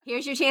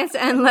Here's your chance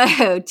to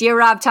unload. Dear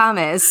Rob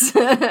Thomas.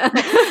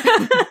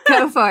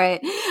 Go for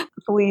it.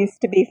 Pleased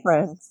to be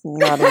friends.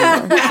 Not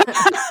anymore.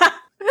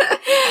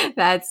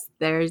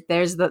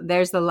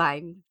 There's the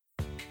line.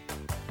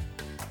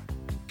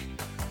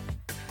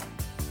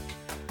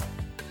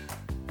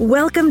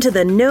 Welcome to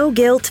the No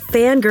Guilt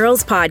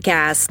Fangirls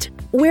Podcast,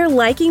 where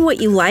liking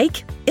what you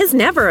like is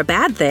never a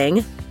bad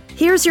thing.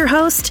 Here's your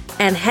host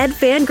and head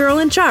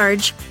fangirl in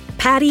charge,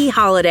 Patty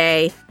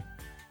Holiday.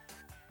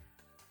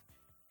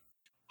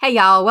 Hey,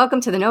 y'all.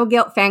 Welcome to the No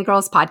Guilt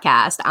Fangirls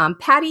Podcast. I'm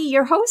Patty,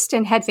 your host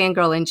and head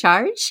fangirl in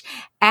charge.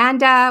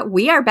 And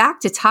we are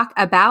back to talk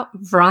about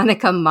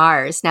Veronica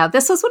Mars. Now,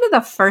 this was one of the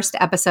first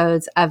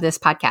episodes of this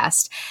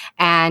podcast.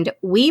 And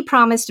we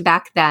promised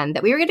back then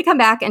that we were going to come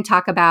back and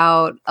talk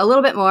about a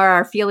little bit more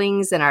our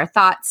feelings and our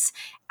thoughts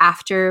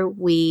after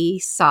we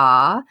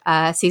saw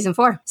season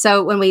 4.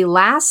 So when we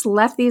last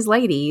left these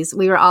ladies,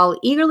 we were all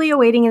eagerly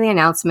awaiting the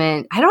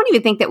announcement. I don't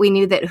even think that we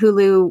knew that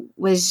Hulu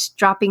was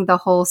dropping the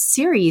whole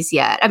series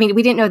yet. I mean,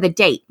 we didn't know the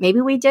date.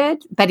 Maybe we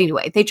did. But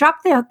anyway, they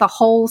dropped the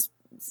whole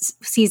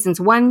seasons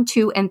 1,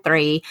 2, and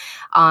 3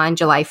 on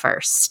July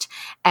 1st.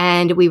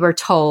 And we were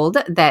told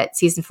that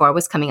season 4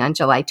 was coming on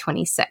July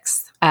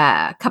 26th.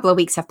 A couple of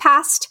weeks have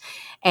passed.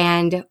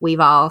 And we've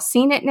all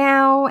seen it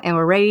now, and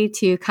we're ready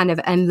to kind of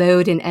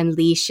unload and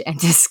unleash and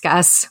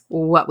discuss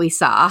what we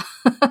saw.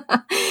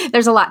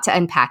 There's a lot to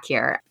unpack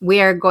here. We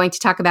are going to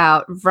talk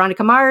about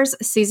Veronica Mars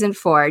season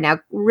 4.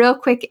 Now, real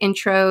quick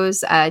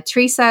intros.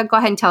 Teresa, go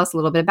ahead and tell us a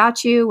little bit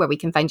about you, where we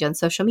can find you on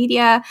social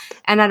media.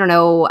 And I don't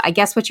know, I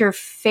guess what your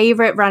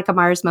favorite Veronica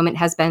Mars moment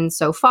has been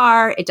so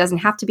far. It doesn't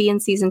have to be in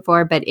season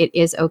 4, but it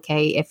is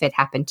okay if it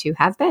happened to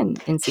have been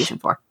in season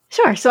 4.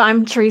 Sure. So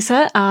I'm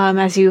Teresa.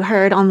 As you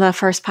heard on the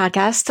first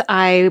podcast,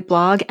 I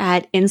blog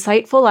at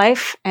Insightful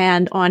Life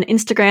and on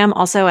Instagram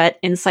also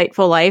at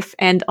Insightful Life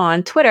and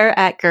on Twitter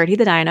at Gertie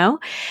the Dino.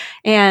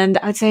 And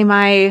I'd say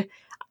I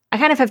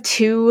kind of have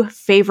two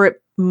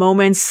favorite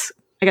moments,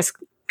 I guess,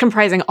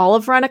 comprising all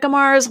of Veronica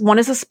Mars. One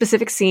is a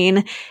specific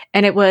scene,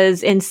 and it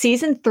was in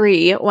season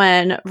 3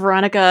 when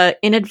Veronica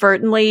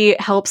inadvertently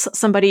helps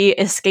somebody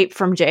escape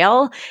from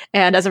jail.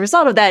 And as a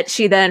result of that,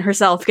 she then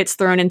herself gets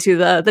thrown into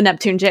the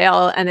Neptune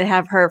jail, and they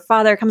have her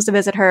father comes to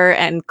visit her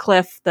and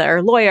Cliff,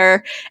 their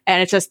lawyer.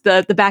 And it's just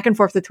the back and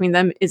forth between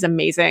them is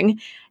amazing.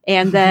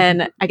 And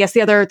then I guess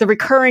the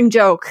recurring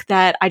joke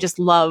that I just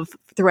love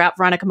throughout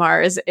Veronica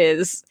Mars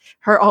is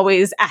her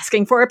always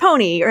asking for a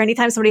pony, or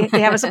anytime they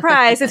have a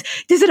surprise, is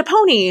it a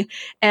pony?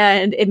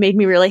 And it made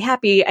me really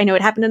happy. I know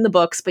it happened in the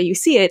books, but you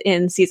see it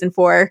in season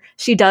 4.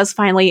 She does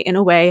finally, in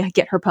a way,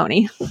 get her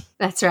pony.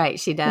 That's right.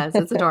 She does.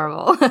 It's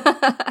adorable. All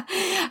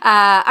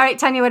right,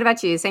 Tanya, what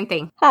about you? Same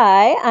thing.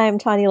 Hi, I'm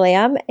Tanya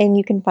Lamb, and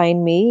you can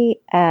find me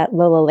at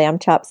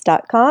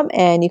lolalambchops.com,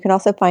 and you can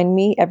also find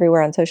me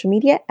everywhere on social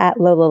media at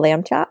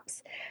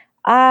lolalambchops.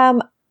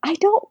 I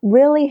don't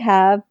really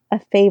have a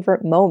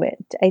favorite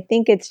moment. I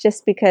think it's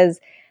just because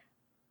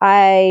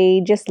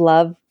I just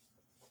love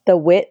the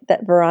wit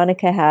that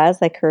Veronica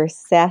has, like her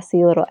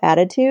sassy little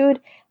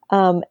attitude.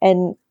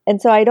 And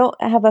so I don't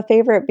have a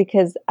favorite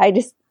because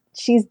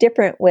she's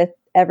different with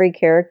every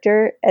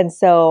character. And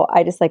so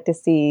I just like to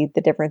see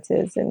the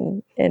differences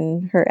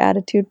in her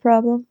attitude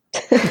problem.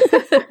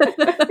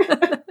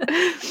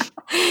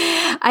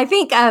 I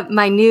think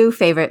my new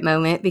favorite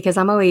moment, because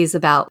I'm always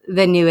about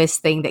the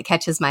newest thing that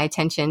catches my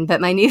attention, but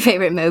my new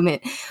favorite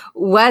moment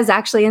was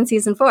actually in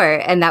season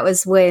 4. And that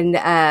was when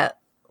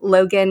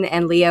Logan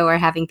and Leo are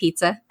having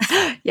pizza.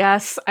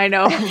 Yes, I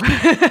know.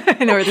 I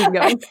know where this is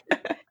going.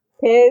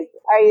 Piz,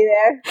 are you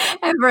there?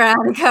 And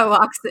Veronica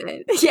walks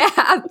in.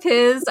 Yeah,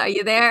 Piz, are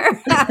you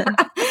there?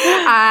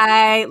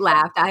 I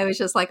laughed. I was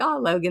just like, oh,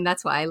 Logan,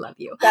 that's why I love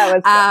you.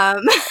 That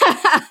was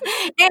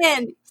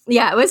and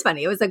yeah, it was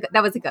funny.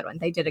 That was a good one.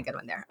 They did a good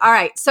one there. All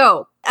right.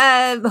 So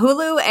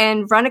Hulu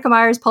and Veronica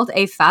Mars pulled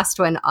a fast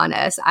one on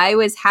us. I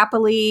was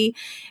happily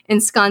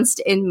ensconced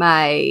in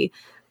my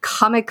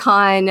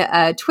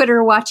Comic-Con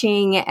Twitter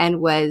watching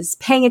and was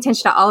paying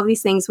attention to all of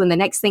these things when the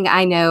next thing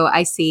I know,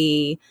 I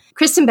see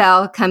Kristen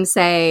Bell come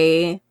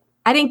say,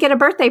 I didn't get a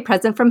birthday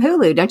present from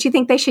Hulu. Don't you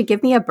think they should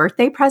give me a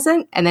birthday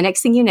present? And the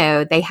next thing you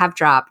know, they have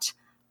dropped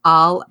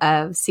all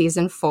of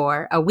season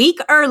 4, a week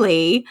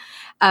early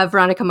of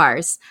Veronica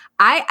Mars.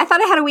 I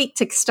thought I had a week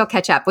to still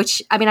catch up,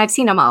 which, I mean, I've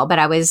seen them all, but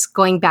I was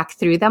going back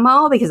through them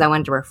all because I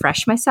wanted to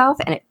refresh myself,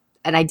 and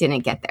I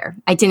didn't get there.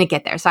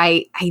 So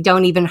I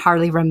don't even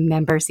hardly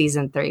remember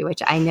season 3,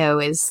 which I know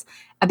is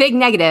a big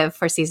negative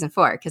for season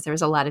 4 because there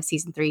was a lot of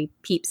season 3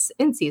 peeps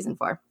in season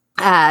 4.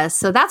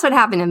 So that's what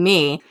happened to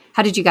me.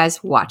 How did you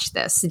guys watch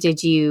this?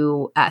 Did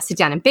you sit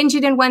down and binge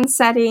it in one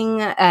setting?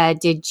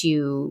 Did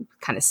you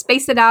kind of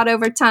space it out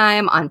over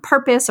time on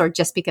purpose or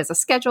just because of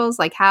schedules?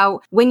 Like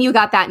when you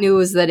got that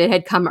news that it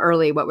had come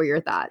early, what were your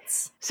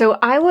thoughts? So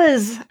I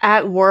was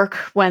at work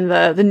when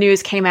the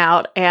news came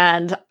out,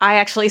 and I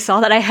actually saw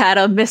that I had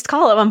a missed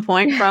call at one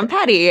point from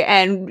Patty,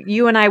 and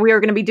you and I, we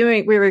were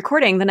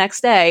recording the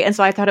next day. And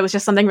so I thought it was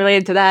just something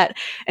related to that.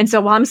 And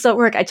so while I'm still at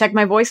work, I checked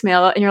my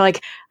voicemail, and you're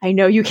like, I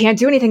know you can't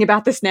do anything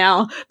about this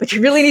now, but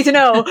you really need need to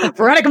know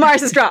Veronica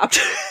Mars has dropped.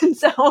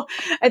 So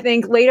I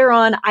think later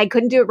on, I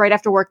couldn't do it right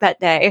after work that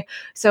day.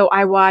 So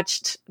I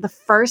watched the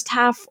first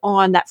half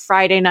on that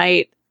Friday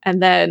night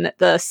and then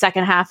the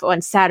second half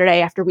on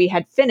Saturday after we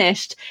had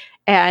finished.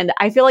 And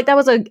I feel like that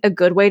was a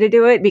good way to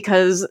do it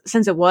because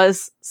since it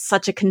was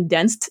such a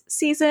condensed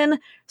season,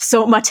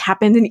 so much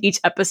happened in each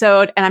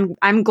episode. And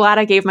I'm glad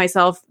I gave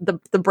myself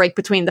the break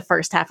between the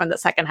first half and the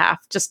second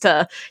half just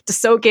to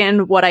soak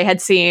in what I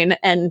had seen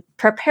and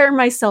prepare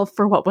myself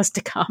for what was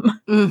to come,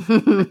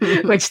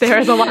 which there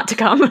is a lot to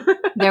come.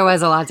 There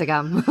was a lot to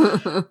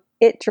come.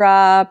 It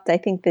dropped, I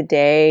think, the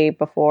day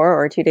before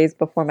or 2 days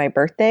before my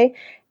birthday.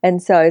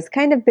 And so I was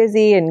kind of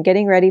busy and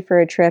getting ready for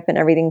a trip and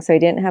everything. So I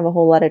didn't have a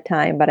whole lot of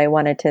time, but I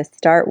wanted to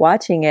start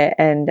watching it.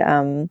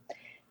 And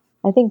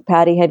I think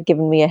Patty had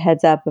given me a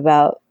heads up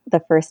about the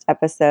first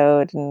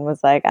episode and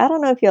was like, I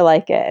don't know if you'll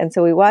like it. And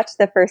so we watched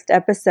the first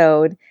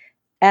episode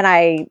and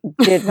I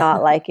did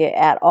not like it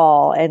at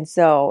all. And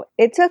so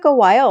it took a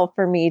while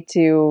for me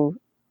to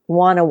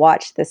want to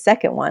watch the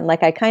second one.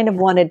 Like I kind of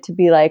wanted to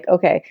be like,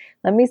 okay,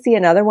 let me see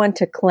another one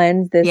to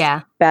cleanse this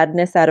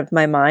badness out of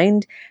my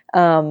mind.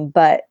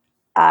 But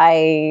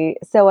I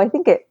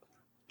think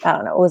I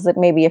don't know, it was like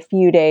maybe a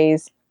few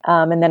days.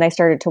 And then I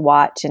started to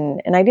watch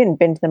and I didn't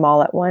binge them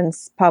all at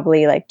once,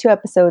 probably like 2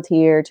 episodes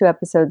here, 2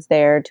 episodes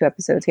there, 2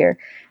 episodes here.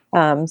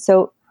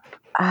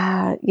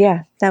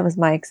 Yeah, that was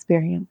my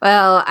experience.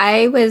 Well,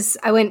 I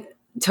went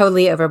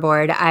totally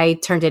overboard. I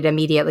turned it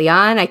immediately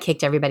on. I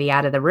kicked everybody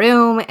out of the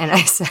room and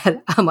I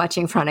said, I'm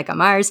watching Veronica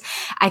Mars.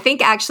 I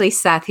think actually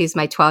Seth, who's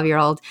my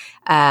 12-year-old,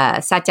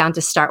 sat down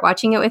to start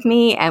watching it with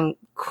me and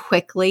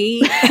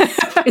quickly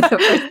after the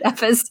first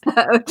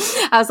episode,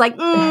 I was like,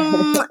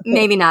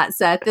 maybe not,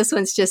 Seth. This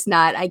one's just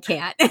not, I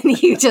can't. And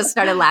he just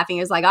started laughing.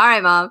 He was like, all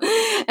right, Mom.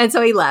 And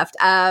so he left.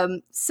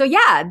 So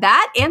yeah,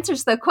 that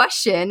answers the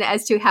question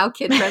as to how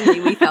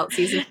kid-friendly we felt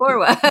season 4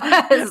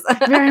 was.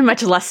 Very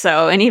much less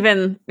so. And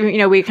even,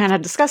 we kind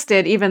of discussed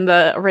it, even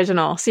the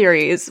original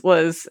series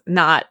was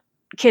not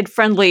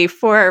kid-friendly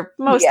for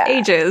most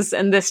ages,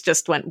 and this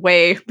just went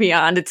way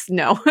beyond. This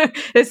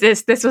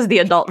was the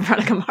adult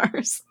Veronica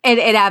Mars.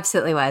 It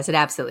absolutely was. It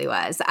absolutely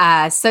was.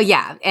 So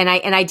yeah, and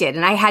I did,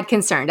 and I had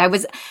concern. I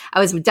was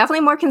definitely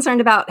more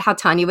concerned about how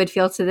Tanya would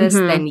feel to this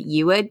than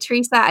you would,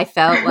 Teresa. I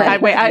felt like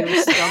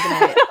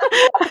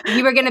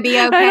you were going to be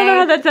okay. I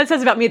don't know what that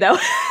says about me, though.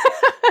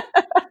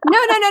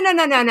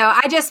 No.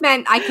 I just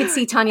meant I could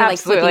see Tanya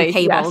flipping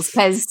tables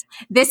because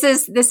this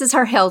is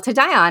her hill to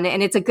die on,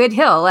 and it's a good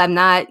hill. I'm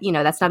not,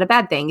 that's not a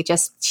bad thing. It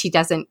just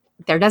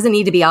there doesn't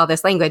need to be all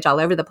this language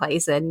all over the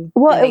place. And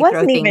it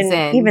wasn't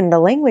even the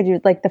language. It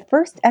was like the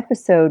first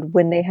episode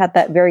when they had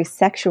that very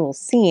sexual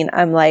scene.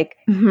 I'm like,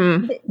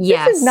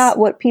 this is not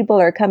what people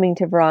are coming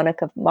to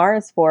Veronica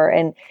Mars for.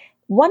 And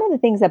one of the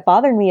things that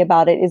bothered me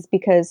about it is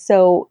because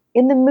so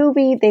in the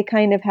movie they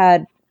kind of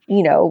had,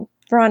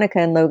 Veronica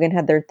and Logan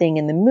had their thing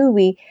in the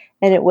movie,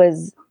 and it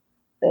was,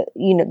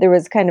 there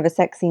was kind of a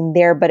sex scene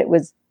there, but it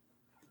was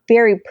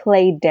very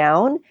played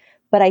down.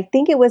 But I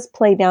think it was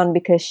played down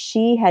because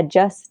she had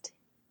just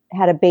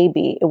had a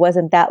baby. It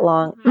wasn't that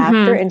long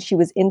after, and she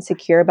was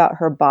insecure about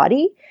her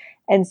body.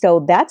 And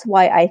so that's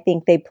why I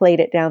think they played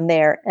it down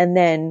there. And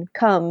then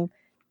come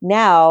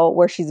now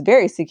where she's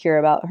very secure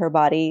about her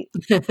body,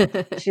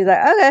 she's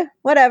like, okay,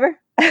 whatever.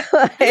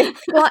 Well,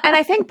 and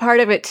I think part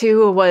of it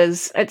too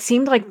was it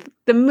seemed like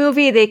the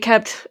movie they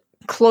kept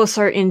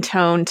closer in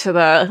tone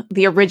to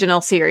the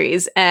original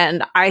series,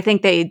 and I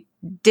think they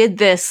did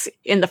this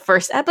in the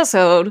first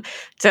episode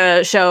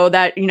to show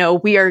that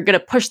we are going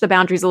to push the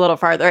boundaries a little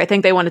farther. I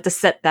think they wanted to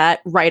set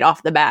that right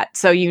off the bat,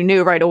 so you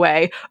knew right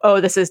away,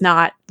 oh, this is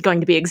not going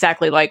to be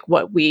exactly like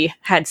what we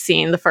had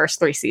seen the first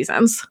 3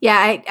 seasons.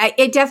 Yeah,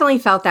 it definitely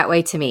felt that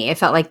way to me. It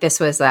felt like this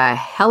was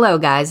hello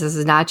guys, this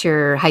is not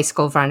your high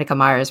school Veronica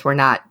Mars. We're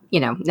not,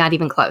 not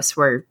even close.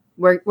 We're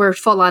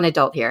full on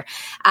adult here,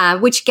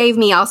 which gave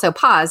me also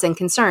pause and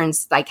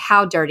concerns, like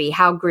how dirty,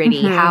 how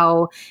gritty,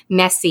 how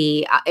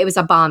messy. It was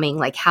a bombing,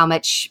 like how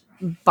much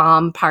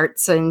bomb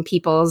parts and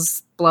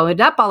people's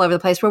blowing up all over the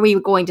place were we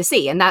going to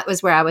see? And that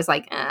was where I was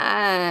like,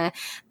 that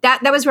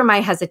was where my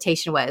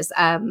hesitation was.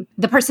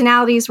 The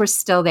personalities were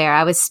still there.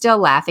 I was still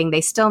laughing.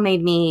 They still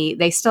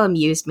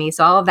amused me.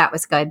 So all of that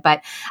was good.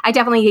 But I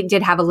definitely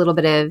did have a little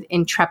bit of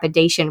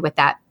intrepidation with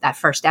that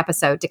first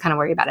episode to kind of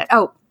worry about it.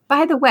 Oh,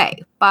 by the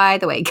way,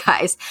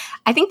 guys,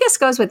 I think this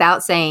goes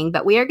without saying,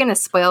 but we are going to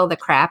spoil the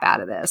crap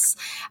out of this.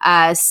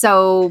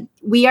 So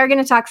we are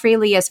going to talk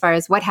freely as far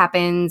as what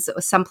happens,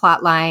 some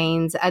plot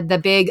lines, the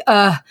big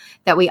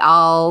that we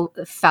all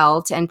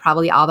felt, and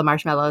probably all the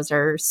marshmallows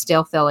are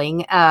still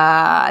feeling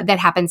that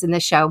happens in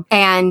this show.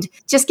 And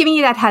just giving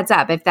you that heads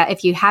up,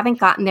 if you haven't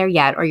gotten there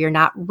yet, or you're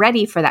not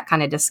ready for that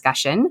kind of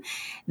discussion,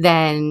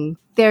 then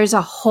there's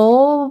a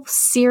whole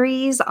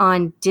series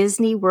on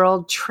Disney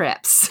World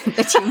trips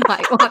that you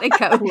might want to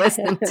go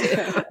listen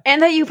to.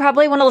 And that you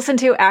probably want to listen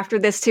to after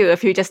this too,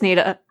 if you just need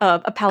a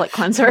palate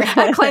cleanser.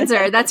 A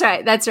cleanser. That's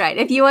right. That's right.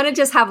 If you want to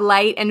just have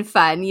light and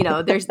fun,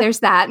 there's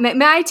that.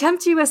 May I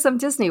tempt you with some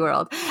Disney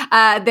World?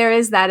 There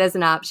is that as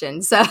an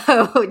option. So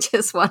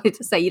just wanted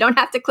to say you don't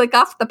have to click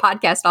off the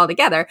podcast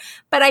altogether,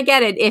 but I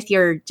get it if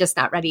you're just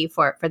not ready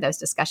for those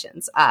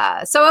discussions.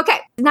 Okay.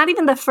 Not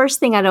even the first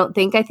thing, I don't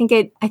think. I think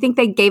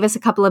they gave us a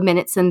couple of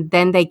minutes and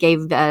then they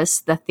gave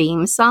us the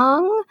theme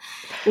song.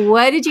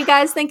 What did you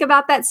guys think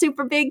about that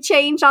super big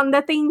change on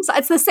the theme song?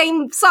 It's the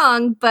same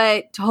song,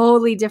 but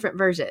totally different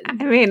version.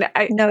 I mean,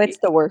 no, it's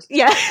the worst.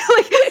 Yeah.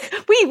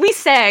 We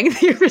sang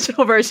the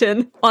original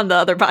version on the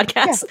other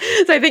podcast.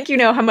 Yeah. So I think you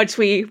know how much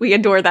we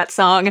adore that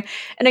song.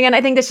 And again, I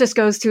think this just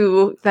goes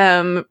to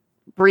them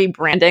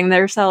rebranding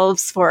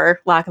themselves, for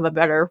lack of a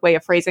better way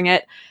of phrasing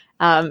it.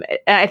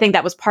 I think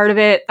that was part of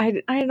it.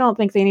 I don't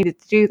think they needed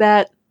to do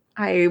that.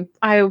 I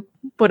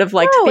would have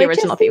liked the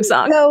original theme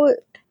song. So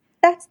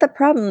that's the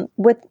problem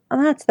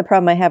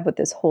I have with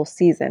this whole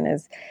season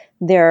is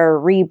they're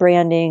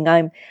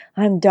rebranding.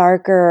 I'm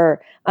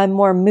darker. I'm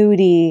more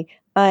moody.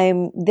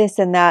 I'm this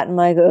and that. I'm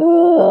like,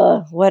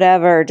 ugh,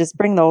 whatever. Just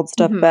bring the old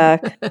stuff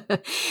back.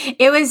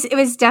 It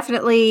was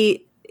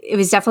definitely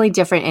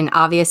different and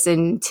obvious,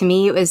 and to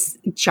me it was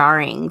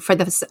jarring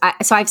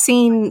so I've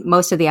seen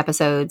most of the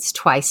episodes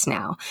twice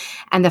now,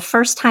 and the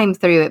first time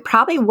through it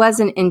probably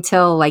wasn't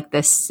until like the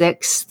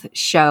 6th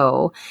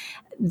show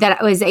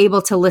that I was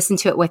able to listen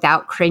to it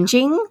without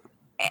cringing.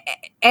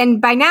 And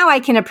by now I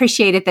can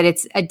appreciate it, that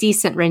it's a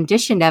decent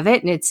rendition of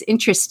it and it's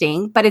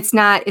interesting, but it's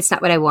not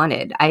what I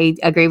wanted. I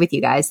agree with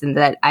you guys in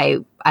that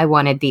I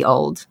wanted the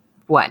old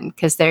one,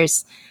 because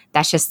that's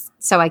just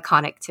so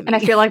iconic to me. And I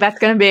feel like that's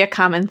going to be a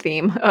common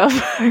theme of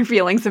our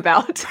feelings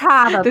about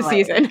the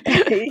season.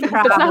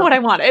 That's not what I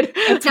wanted.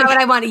 It's not what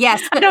I wanted,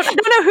 yes. I don't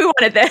know who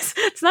wanted this.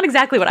 It's not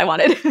exactly what I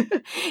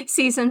wanted.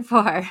 Season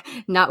 4,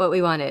 not what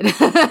we wanted.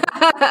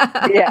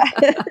 Yeah.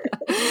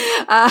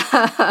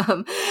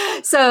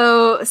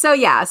 So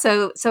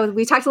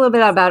we talked a little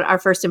bit about our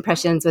first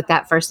impressions with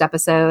that first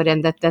episode,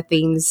 and that the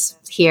themes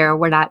here,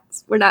 we're not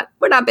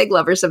big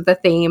lovers of the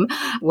theme.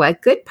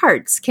 What good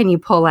parts can you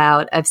pull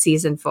out of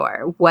season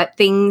 4? What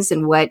things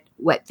and what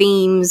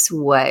themes,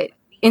 what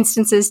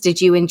instances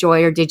did you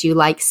enjoy or did you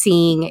like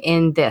seeing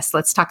in this?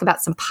 Let's talk about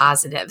some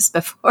positives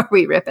before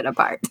we rip it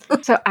apart.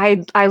 So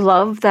I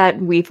love that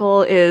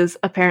Weevil is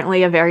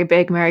apparently a very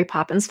big Mary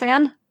Poppins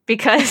fan,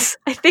 because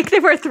I think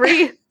there were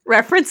 3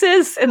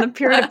 references in the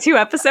period of 2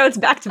 episodes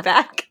back to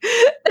back.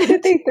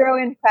 They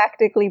throw in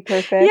Practically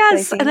Perfect.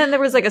 Yes, and then there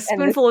was like a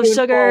spoonful of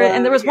sugar,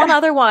 and there was one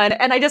other one,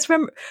 and I just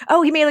remember,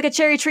 he made like a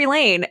Cherry Tree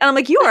Lane, and I'm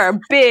like, you are a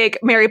big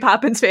Mary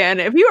Poppins fan.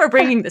 If you are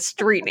bringing the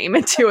street name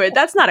into it,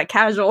 that's not a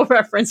casual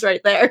reference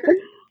right there.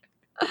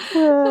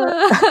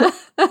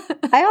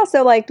 I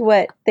also liked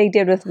what they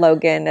did with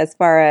Logan as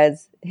far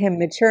as him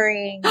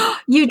maturing.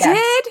 You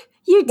did?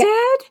 You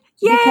did?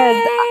 Yay!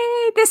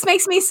 Because this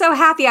makes me so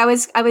happy. I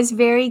was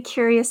very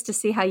curious to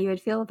see how you would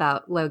feel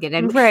about Logan.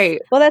 And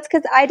right. Well, that's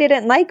because I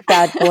didn't like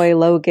Bad Boy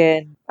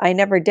Logan. I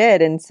never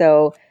did, and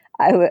so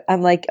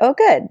I'm like, oh,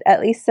 good.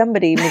 At least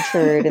somebody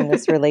matured in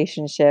this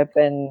relationship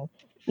and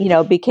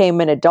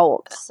became an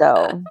adult.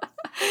 So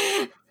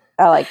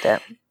I liked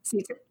it.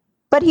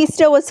 But he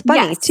still was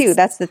funny, too.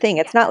 That's the thing.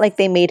 It's not like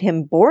they made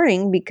him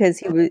boring because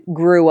he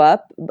grew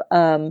up.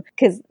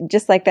 Because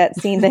just like that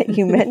scene that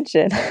you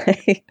mentioned.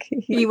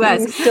 He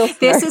was still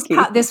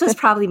this was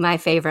probably my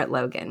favorite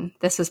Logan.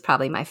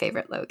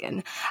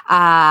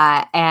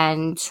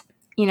 And,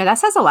 that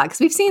says a lot, because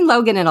we've seen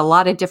Logan in a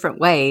lot of different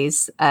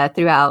ways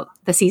throughout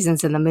the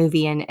seasons in the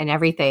movie and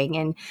everything.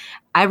 And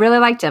I really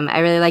liked him.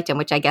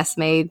 Which I guess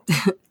made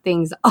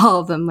things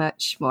all the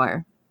much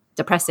more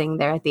depressing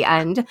there at the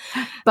end,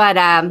 but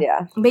and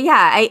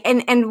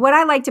what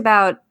I liked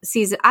about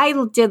season, I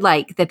did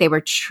like that they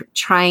were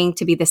trying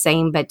to be the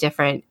same but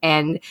different,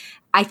 and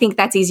I think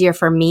that's easier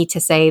for me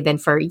to say than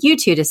for you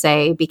two to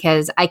say,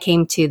 because I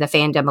came to the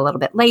fandom a little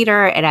bit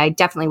later, and I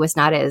definitely was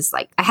not as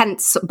I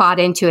hadn't bought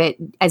into it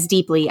as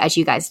deeply as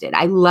you guys did.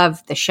 I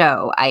love the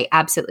show, I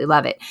absolutely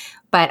love it,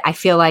 but I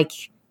feel like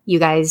you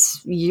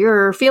guys,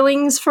 your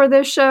feelings for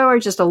this show are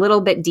just a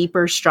little bit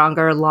deeper,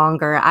 stronger,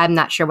 longer. I'm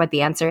not sure what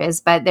the answer is,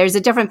 but there's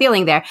a different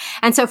feeling there.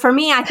 And so for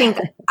me, I think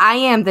I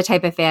am the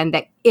type of fan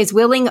that is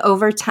willing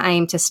over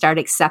time to start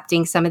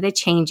accepting some of the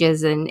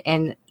changes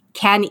and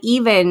can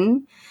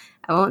even,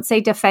 I won't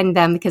say defend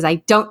them, because I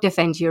don't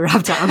defend you,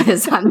 Rob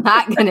Thomas. I'm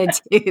not going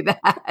to do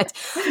that.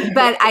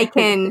 But I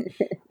can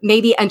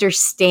maybe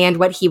understand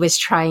what he was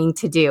trying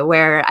to do,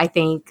 where I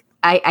think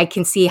I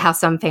can see how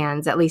some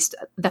fans, at least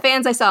the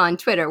fans I saw on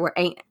Twitter,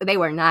 they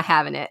were not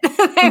having it.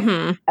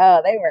 Mm-hmm.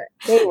 Oh,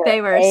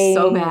 they were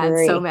so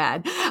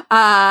mad.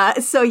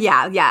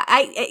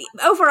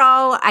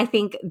 Overall, I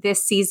think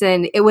this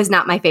season, it was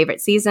not my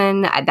favorite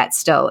season. That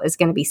still is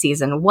going to be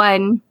season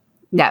 1.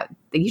 No,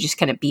 you just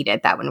couldn't beat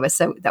it. That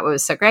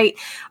was so great.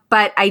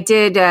 But I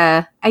did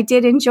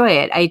enjoy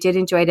it. I did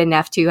enjoy it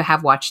enough to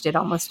have watched it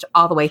almost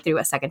all the way through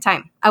a second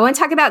time. I want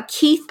to talk about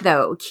Keith,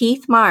 though.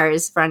 Keith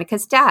Mars,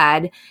 Veronica's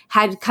dad,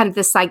 had kind of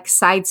this like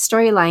side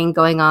storyline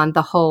going on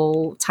the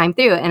whole time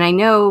through. And I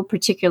know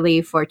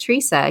particularly for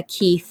Teresa,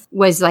 Keith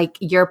was like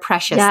your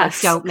precious.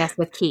 Yes. Like, don't mess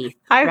with Keith.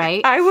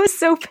 Right? I was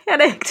so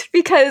panicked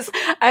because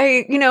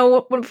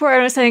before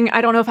I was saying,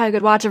 I don't know if I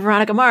could watch a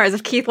Veronica Mars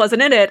if Keith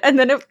wasn't in it. And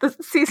then if the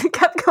season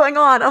kept going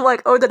on, I'm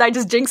like, oh, did I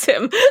just jinx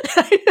him?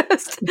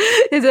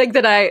 It's like,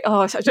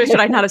 should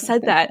I not have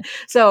said that?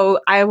 So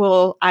I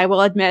will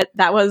admit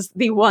that was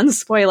the one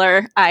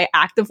spoiler I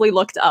actively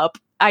looked up.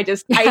 I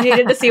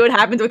needed to see what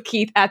happens with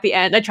Keith at the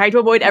end. I tried to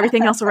avoid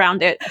everything else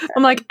around it.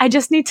 I'm like, I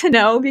just need to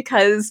know,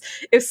 because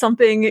if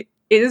something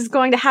is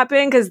going to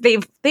happen, because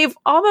they've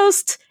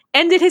almost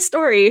ended his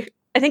story,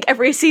 I think,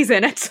 every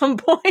season at some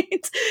point.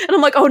 And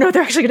I'm like, oh no,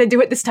 they're actually going to do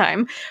it this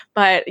time.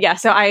 But yeah,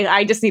 so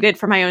I just needed,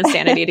 for my own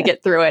sanity, to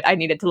get through it, I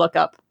needed to look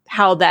up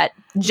how that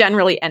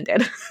generally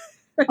ended.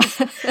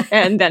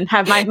 And then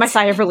have my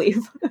sigh of relief.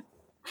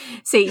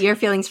 See, your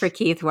feelings for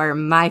Keith were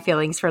my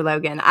feelings for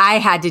Logan. I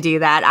had to do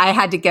that. I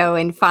had to go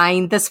and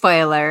find the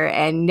spoiler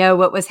and know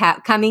what was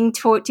coming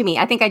to me.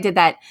 I think I did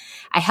that.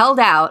 I held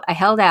out.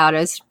 I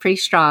was pretty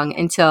strong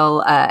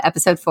until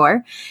episode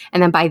 4.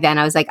 And then by then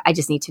I was like, I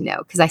just need to know,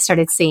 because I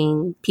started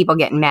seeing people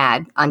getting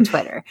mad on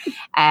Twitter.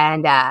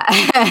 And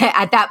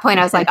at that point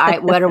I was like, all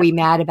right, what are we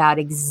mad about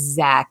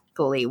exactly?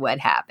 What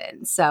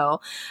happened?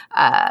 So,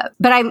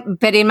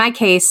 but in my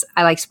case,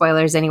 I like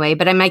spoilers anyway,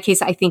 but in my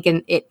case, I think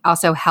it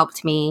also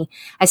helped me.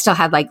 I still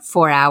had like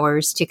 4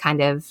 hours to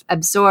kind of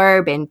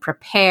absorb and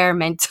prepare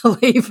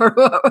mentally for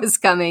what was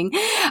coming.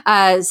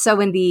 So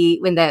when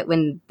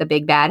the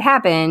big bad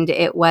happened,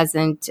 it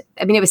wasn't,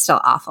 I mean, it was still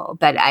awful,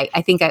 but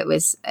I think it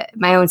was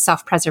my own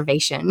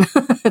self-preservation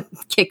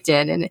kicked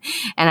in, and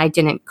I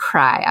didn't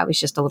cry. I was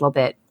just a little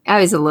bit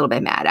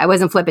mad. I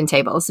wasn't flipping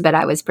tables, but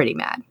I was pretty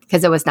mad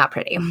because it was not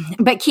pretty.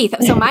 But Keith,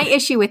 so my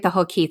issue with the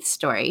whole Keith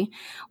story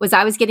was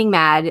I was getting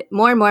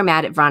more and more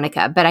mad at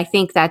Veronica, but I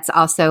think that's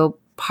also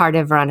part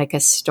of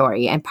Veronica's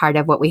story and part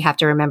of what we have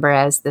to remember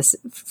as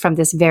from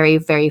this very,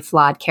 very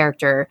flawed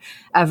character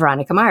of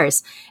Veronica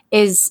Mars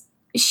is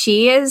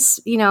she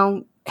is,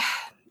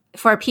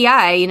 for a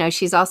PI,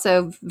 she's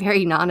also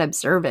very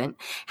non-observant.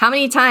 How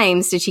many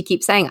times did she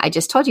keep saying, I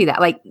just told you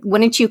that? Like,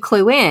 wouldn't you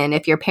clue in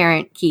if your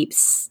parent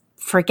keeps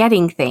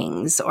forgetting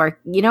things or,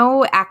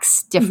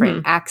 acts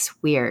different, acts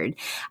weird,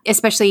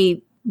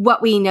 especially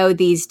what we know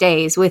these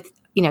days with,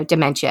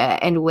 dementia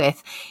and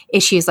with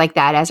issues like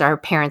that as our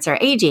parents are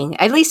aging.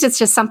 At least it's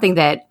just something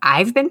that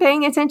I've been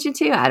paying attention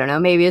to. I don't know,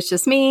 maybe it's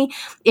just me.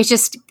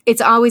 It's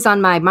always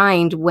on my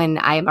mind when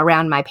I'm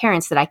around my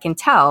parents that I can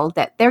tell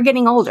that they're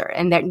getting older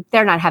and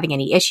they're not having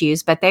any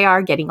issues, but they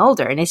are getting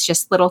older. And it's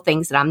just little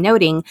things that I'm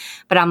noting,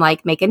 but I'm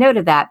like, make a note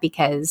of that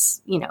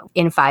because,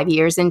 in 5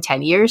 years, in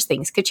 10 years,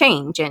 things could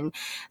change. And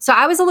so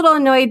I was a little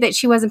annoyed that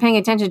she wasn't paying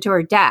attention to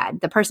her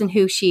dad, the person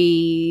who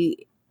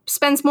she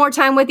spends more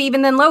time with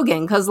even than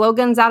Logan, because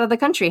Logan's out of the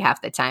country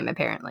half the time,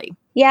 apparently.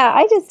 Yeah,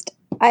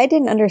 I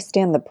didn't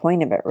understand the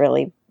point of it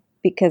really,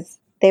 because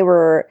they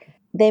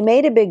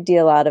made a big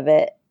deal out of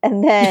it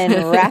and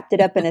then wrapped it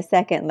up in a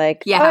second.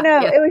 Like, oh no,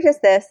 it was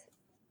just this.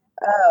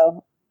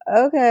 Oh,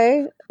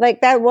 okay.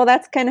 Like that. Well,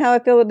 that's kind of how I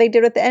feel what they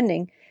did with the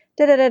ending.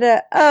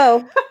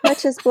 Oh,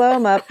 let's just blow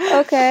them up.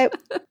 Okay.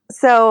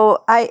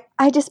 So I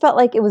just felt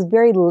like it was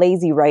very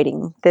lazy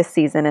writing this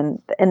season,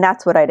 and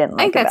that's what I didn't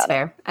like. I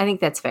think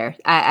that's fair.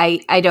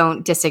 I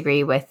don't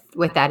disagree with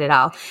that at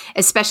all,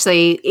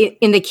 especially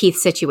in the Keith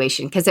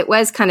situation, because it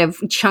was kind of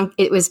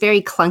it was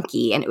very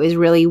clunky and it was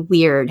really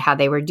weird how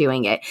they were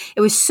doing it.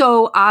 It was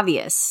so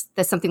obvious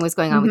that something was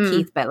going on with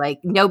Keith, but like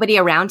nobody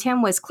around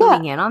him was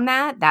cluing in on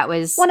that. That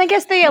was I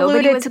guess they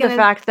alluded to the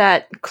fact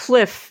that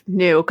Cliff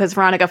knew, because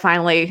Veronica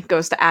finally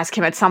goes to ask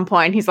him at some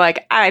point. He's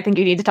like, I think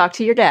you need to talk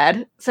to your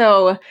dad.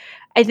 So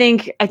I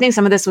think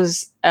some of this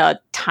was a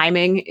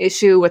timing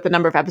issue with the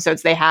number of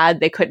episodes they had.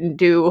 They couldn't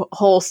do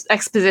whole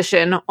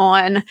exposition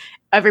on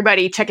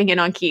everybody checking in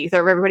on Keith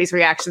or everybody's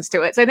reactions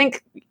to it. So I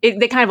think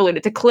they kind of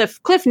alluded to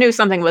Cliff. Cliff knew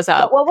something was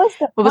up. But what was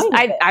the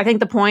point? I think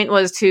the point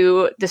was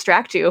to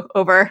distract you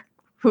over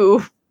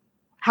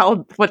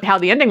how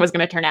the ending was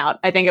going to turn out.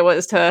 I think it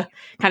was to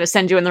kind of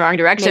send you in the wrong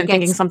direction,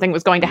 thinking something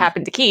was going to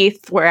happen to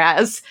Keith,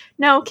 whereas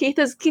no, Keith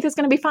is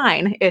going to be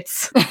fine.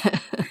 It's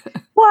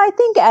well, I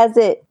think I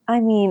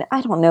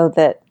don't know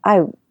that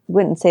I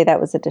wouldn't say that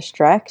was a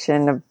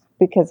distraction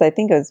because I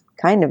think it was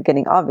kind of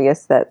getting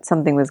obvious that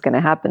something was going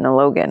to happen to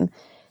Logan.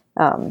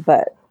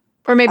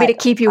 Or maybe to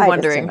keep you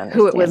wondering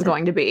who it was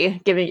going to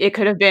be. It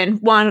could have been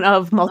one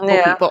of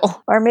multiple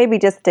people. Or maybe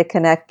just to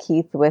connect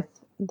Keith with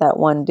that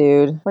one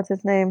dude. What's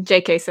his name?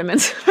 J.K.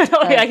 Simmons.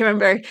 I can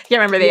remember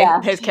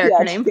his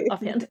character name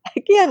offhand. I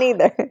can't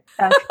either.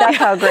 That's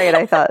how great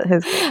I thought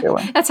his character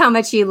was. That's how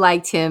much you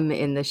liked him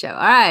in the show. All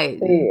right.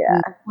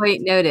 Yeah.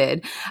 Point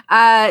noted.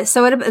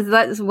 So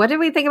what did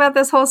we think about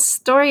this whole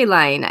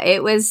storyline?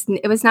 It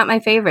was not my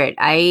favorite.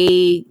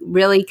 I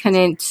really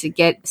couldn't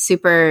get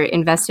super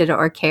invested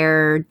or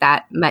care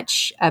that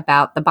much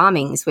about the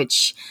bombings,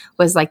 which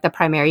was like the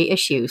primary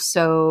issue.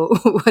 So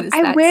what does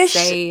that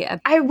say?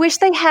 I wish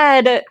they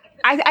had.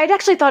 I'd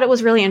actually thought it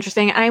was really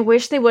interesting, and I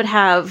wish they would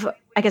have,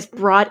 I guess,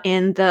 brought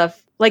in the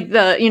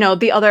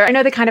other. I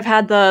know they kind of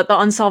had the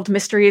unsolved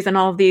mysteries and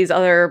all of these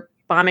other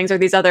bombings or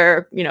these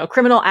other,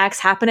 criminal acts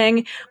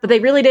happening, but they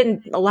really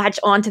didn't latch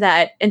onto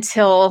that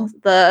until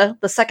the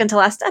second to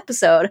last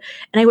episode.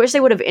 And I wish they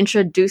would have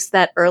introduced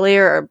that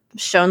earlier or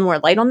shown more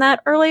light on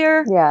that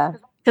earlier. Yeah.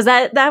 Because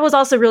that was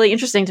also really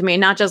interesting to me,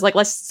 not just like,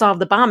 let's solve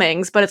the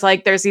bombings, but it's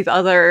like there's these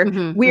other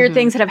weird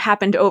things that have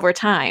happened over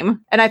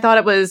time. And I thought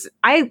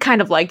I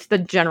kind of liked the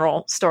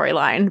general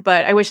storyline,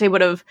 but I wish they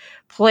would have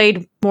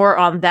played more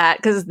on that,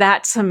 because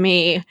that, to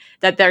me,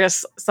 that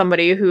there's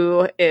somebody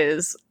who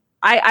is...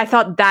 I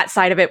thought that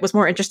side of it was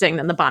more interesting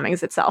than the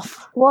bombings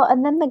itself. Well,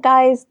 and then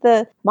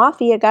the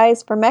mafia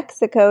guys from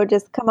Mexico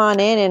just come on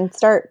in and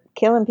start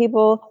killing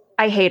people.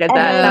 I hated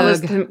that. That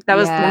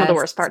was one of the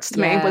worst parts to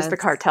me, was the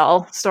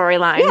cartel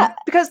storyline. Yeah.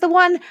 Because the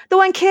one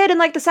kid in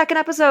like the second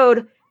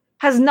episode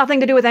has nothing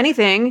to do with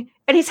anything,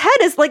 and his head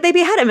is like, they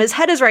behead him. His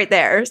head is right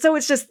there. So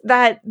it's just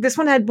that this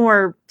one had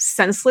more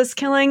senseless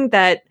killing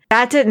that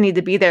didn't need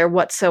to be there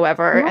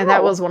whatsoever. No. And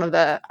that was one of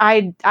the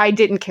I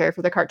didn't care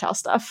for the cartel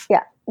stuff.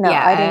 Yeah. No,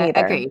 I didn't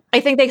either. Agreed. I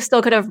think they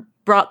still could have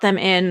brought them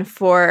in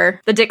for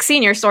the Dick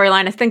Sr.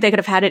 storyline. I think they could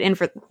have had it in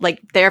for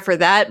for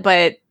that,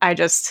 but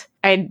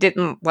I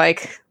didn't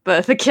like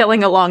the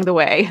killing along the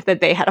way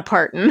that they had a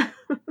part in.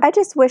 I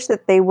just wish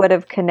that they would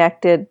have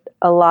connected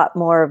a lot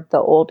more of the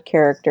old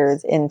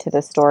characters into the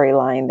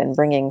storyline than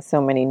bringing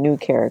so many new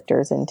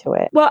characters into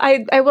it. Well,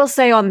 I will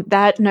say on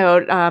that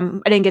note, I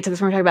didn't get to this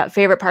when we were talking about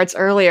favorite parts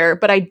earlier,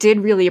 but I did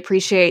really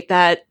appreciate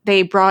that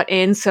they brought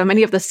in so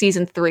many of the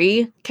season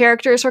 3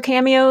 characters for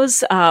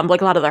cameos,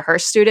 like a lot of the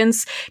Hearst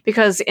students,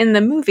 because in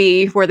the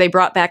movie where they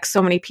brought back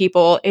so many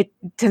people,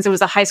 since it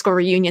was a high school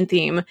reunion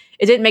theme,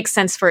 it didn't make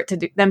sense for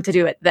them to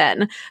do it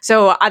then.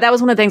 So that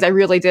was one of the things I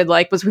really did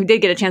like, was we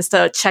did get a chance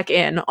to check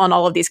in on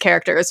all of these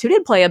characters who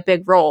did play a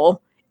big role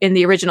in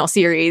the original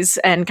series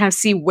and kind of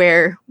see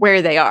where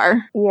they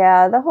are.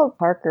 Yeah, the whole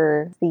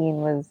Parker scene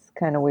was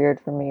kind of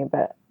weird for me,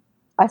 but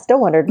I still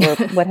wondered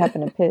what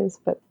happened to Piz,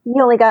 but he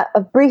only got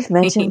a brief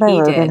mention by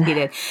Logan. He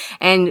did.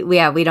 And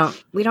we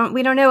don't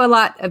know a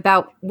lot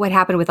about what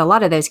happened with a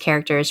lot of those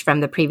characters from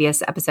the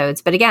previous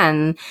episodes. But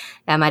again,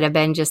 that might have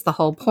been just the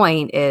whole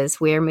point, is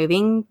we're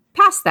moving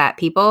past that.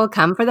 People,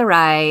 come for the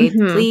ride.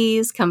 Mm-hmm.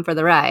 Please come for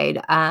the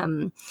ride.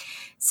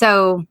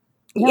 So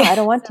no, I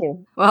don't want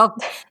to. Well,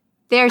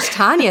 there's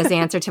Tanya's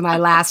answer to my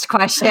last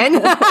question.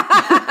 And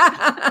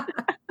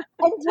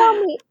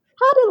tell me,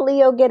 how did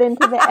Leo get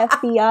into the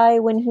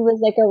FBI when he was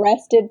like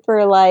arrested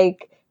for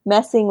like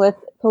messing with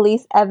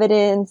police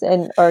evidence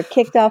or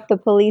kicked off the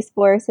police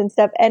force and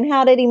stuff? And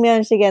how did he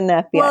manage to get in the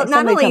FBI? Well,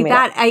 not only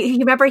that, you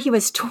remember he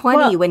was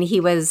 20 when he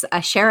was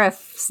a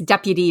sheriff's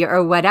deputy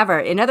or whatever.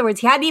 In other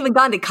words, he hadn't even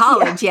gone to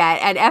college yet,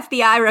 and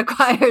FBI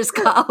requires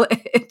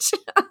college.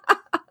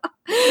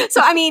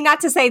 So, I mean, not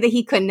to say that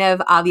he couldn't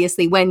have,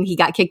 obviously, when he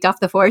got kicked off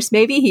the force,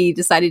 maybe he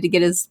decided to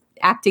get his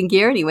acting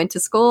gear and he went to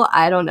school.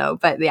 I don't know.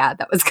 But yeah,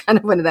 that was kind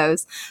of one of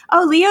those,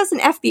 oh, Leo's an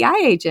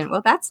FBI agent.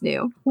 Well, that's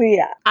new.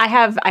 Yeah. I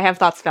have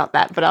thoughts about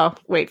that, but I'll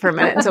wait for a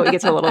minute until we get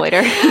to a little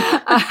later.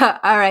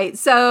 All right.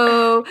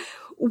 So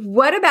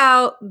what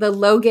about the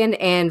Logan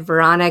and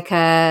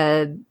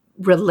Veronica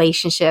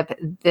relationship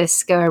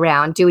this go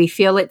around? Do we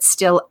feel it's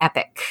still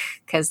epic?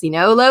 Because,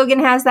 Logan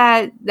has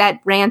that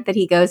rant that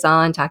he goes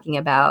on talking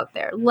about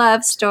their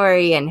love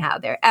story and how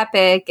they're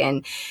epic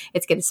and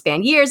it's going to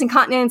span years and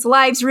continents,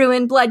 lives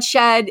ruined,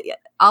 bloodshed,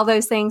 all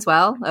those things.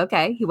 Well,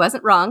 okay, he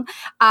wasn't wrong.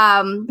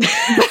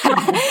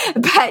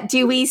 But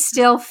do we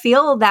still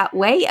feel that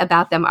way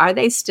about them? Are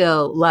they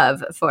still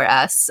love for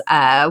us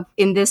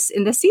in this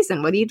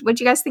season? What do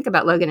you guys think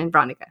about Logan and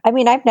Veronica? I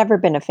mean, I've never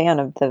been a fan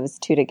of those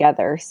two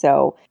together.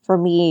 So for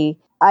me,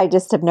 I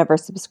just have never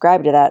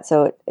subscribed to that.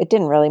 So it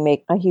didn't really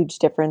make a huge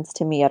difference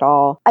to me at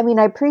all. I mean,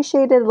 I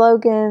appreciated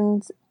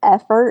Logan's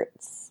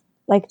efforts,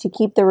 like to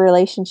keep the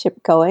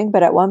relationship going.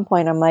 But at one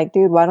point I'm like,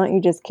 dude, why don't you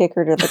just kick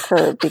her to the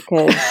curb?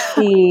 Because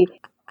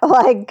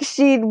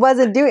she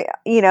wasn't doing,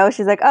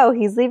 she's like, oh,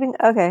 he's leaving.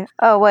 Okay.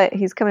 Oh, what?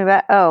 He's coming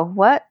back. Oh,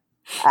 what?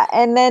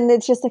 And then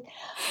it's just like,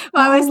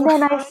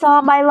 then I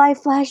saw my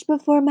life flash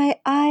before my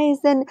eyes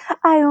and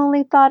I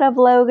only thought of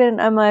Logan.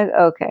 I'm like,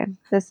 okay,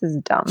 this is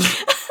dumb.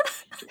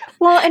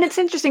 Well, and it's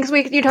interesting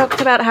because you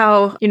talked about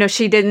how,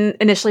 she didn't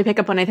initially pick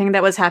up on anything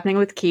that was happening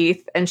with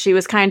Keith, and she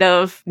was kind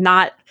of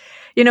not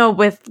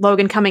with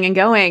Logan coming and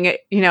going,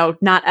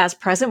 not as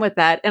present with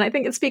that. And I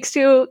think it speaks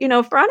to,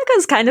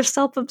 Veronica's kind of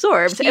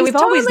self-absorbed. She's and we've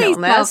always totally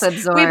known this.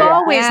 self-absorbed. We've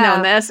always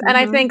known this. Mm-hmm. And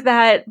I think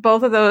that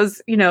both of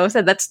those,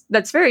 said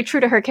that's very true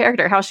to her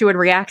character, how she would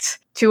react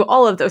to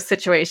all of those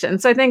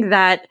situations. So I think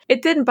that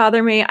it didn't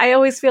bother me. I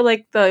always feel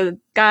like the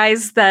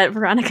guys that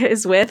Veronica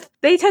is with,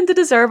 they tend to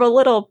deserve a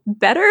little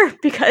better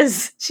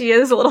because she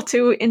is a little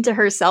too into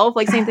herself.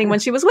 Like same thing when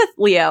she was with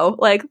Leo.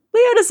 Like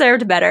Leo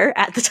deserved better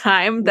at the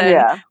time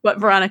than what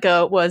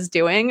Veronica was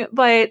doing.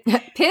 But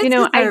Piz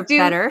deserved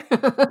better.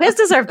 Piz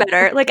deserve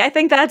better. Like I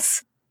think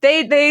that's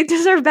they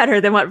deserve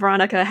better than what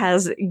Veronica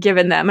has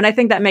given them. And I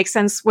think that makes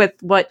sense with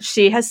what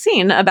she has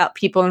seen about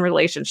people in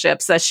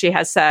relationships, as she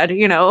has said,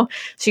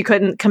 she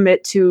couldn't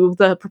commit to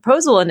the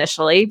proposal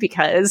initially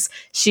because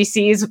she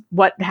sees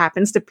what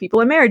happens to people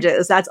in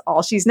marriages. That's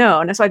all she's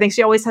known. So I think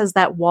she always has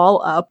that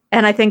wall up.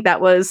 And I think that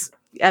was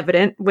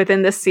evident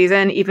within this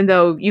season, even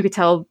though you could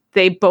tell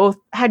they both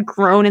had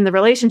grown in the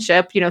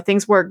relationship.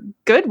 Things were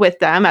good with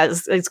them,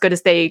 as good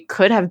as they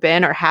could have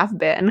been or have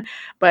been,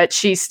 but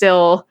she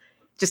still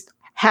just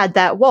had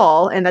that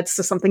wall. And that's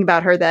just something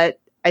about her that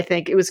I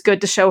think it was good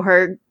to show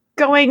her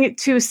going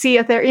to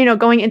see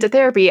going into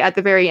therapy at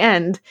the very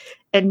end.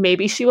 And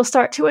maybe she will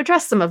start to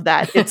address some of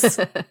that. It's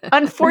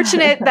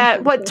unfortunate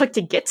that what took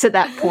to get to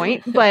that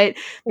point, but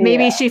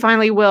maybe she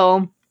finally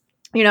will,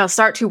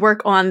 start to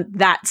work on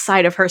that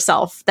side of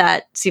herself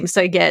that seems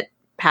to get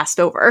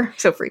passed over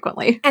so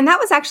frequently. And that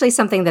was actually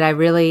something that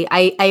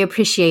I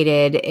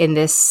appreciated in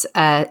this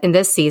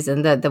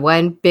season. The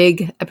one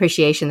big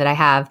appreciation that I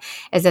have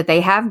is that they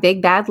have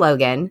Big Bad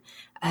Logan,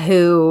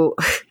 who,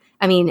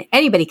 I mean,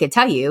 anybody could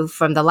tell you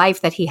from the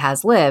life that he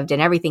has lived and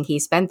everything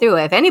he's been through,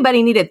 if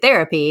anybody needed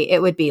therapy,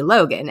 it would be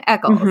Logan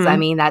Eccles. Mm-hmm. I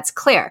mean, that's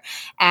clear.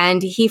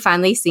 And he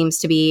finally seems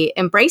to be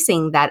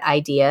embracing that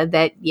idea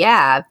that,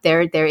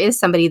 there is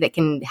somebody that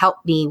can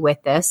help me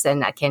with this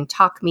and that can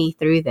talk me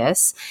through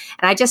this.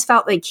 And I just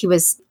felt like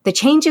the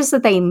changes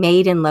that they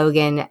made in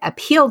Logan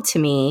appealed to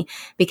me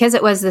because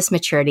it was this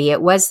maturity,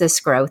 it was this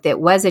growth, it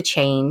was a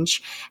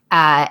change,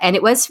 and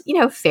it was,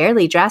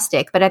 fairly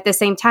drastic. But at the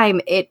same time,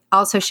 it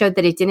also showed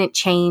that it didn't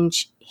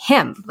change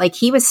him. Like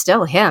he was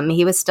still him.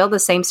 He was still the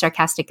same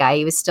sarcastic guy.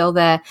 He still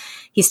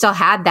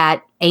had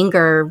that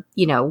anger,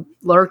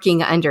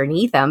 lurking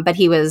underneath him, but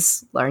he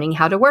was learning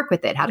how to work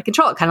with it, how to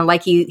control it. Kind of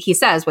like he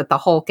says with the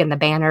Hulk and the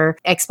banner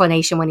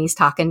explanation when he's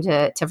talking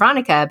to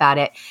Veronica about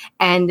it.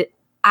 And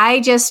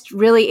it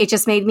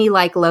just made me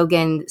like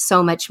Logan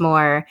so much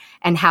more,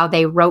 and how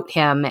they wrote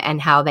him and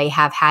how they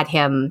have had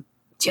him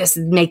just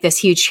make this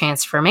huge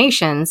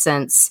transformation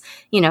since,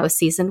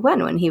 season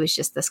 1 when he was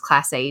just this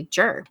class A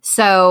jerk.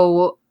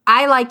 So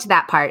I liked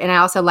that part. And I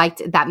also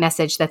liked that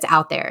message that's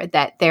out there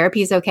that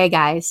therapy is okay,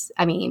 guys.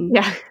 I mean,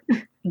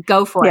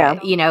 go for it.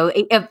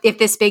 If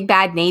this big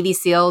bad Navy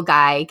SEAL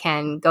guy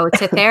can go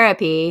to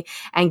therapy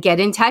and get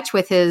in touch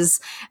with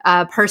his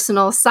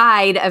personal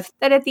side of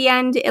that, at the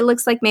end, it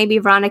looks like maybe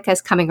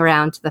Veronica's coming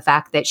around to the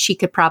fact that she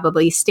could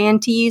probably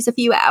stand to use a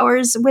few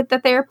hours with the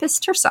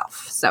therapist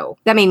herself. So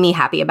that made me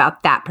happy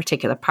about that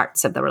particular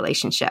parts of the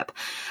relationship.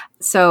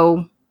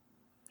 So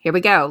here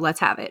we go. Let's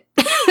have it.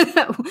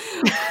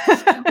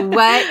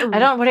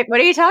 What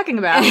are you talking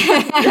about?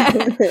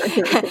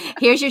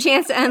 Here's your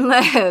chance to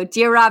unload.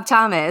 Dear Rob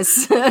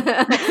Thomas.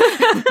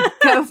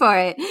 Go for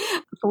it.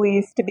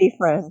 Pleased to be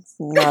friends.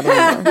 Not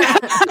anymore.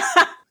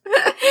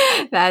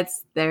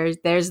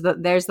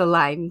 There's the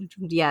line.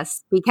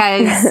 Yes.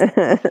 Because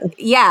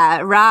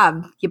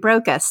Rob, you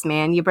broke us,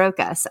 man. You broke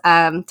us.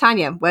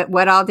 Tanya,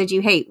 what all did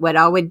you hate? What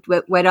all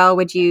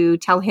would you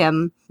tell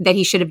him that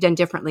he should have done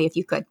differently if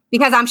you could?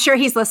 Because I'm sure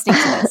he's listening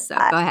to this. So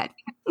go ahead.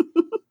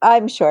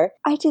 I'm sure.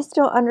 I just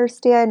don't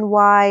understand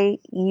why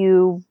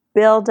you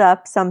build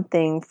up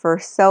something for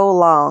so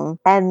long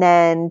and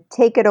then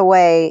take it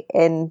away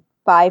in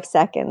 5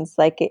 seconds.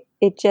 Like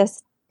it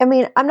just, I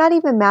mean, I'm not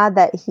even mad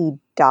that he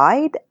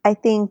died. I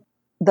think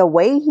the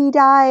way he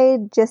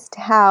died, just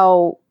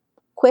how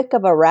quick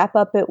of a wrap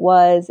up it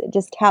was,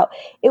 just how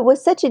it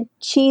was such a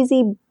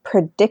cheesy,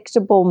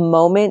 predictable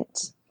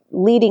moment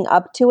leading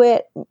up to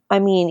it. I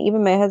mean,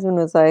 even my husband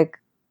was like,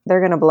 they're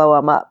going to blow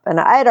him up. And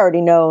I had already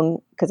known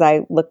because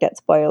I looked at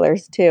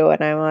spoilers too.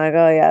 And I'm like,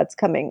 oh yeah, it's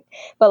coming.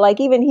 But like,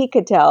 even he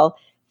could tell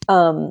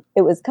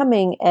it was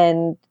coming.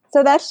 And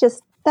so that's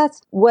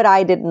what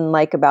I didn't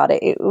like about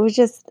it. It was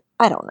just,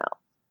 I don't know.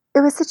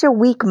 It was such a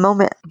weak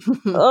moment.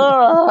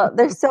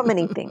 There's so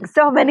many things.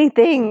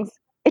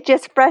 It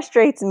just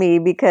frustrates me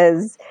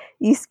because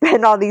you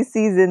spend all these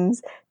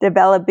seasons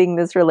developing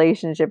this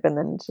relationship and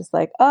then it's just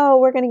like, oh,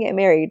 we're going to get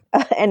married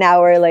an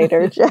hour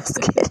later. Just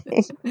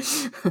kidding.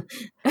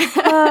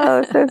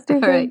 Oh, so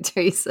stupid. All right,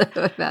 Teresa,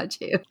 what about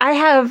you? I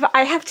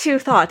have 2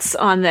 thoughts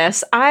on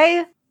this.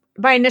 My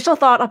initial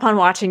thought upon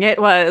watching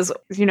it was,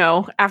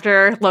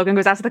 after Logan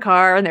goes out to the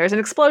car and there's an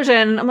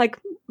explosion, I'm like,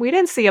 we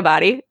didn't see a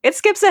body. It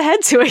skips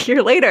ahead to a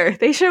year later.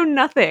 They show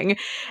nothing.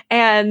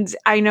 And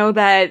I know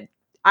that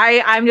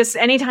I'm just,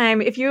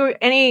 anytime, if you,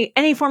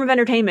 any form of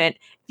entertainment,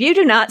 if you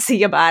do not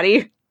see a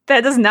body,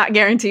 that does not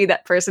guarantee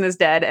that person is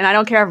dead. And I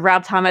don't care if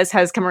Rob Thomas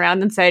has come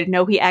around and said,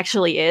 no, he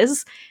actually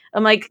is.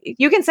 I'm like,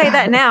 you can say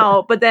that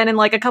now, but then in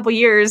like a couple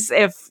years,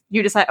 if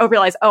you decide,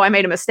 realize, I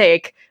made a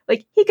mistake,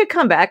 like he could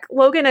come back.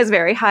 Logan is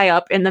very high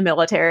up in the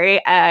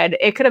military, and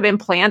it could have been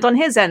planned on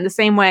his end the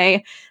same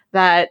way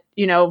that,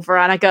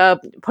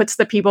 Veronica puts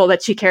the people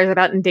that she cares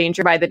about in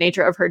danger by the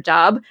nature of her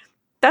job.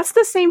 That's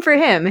the same for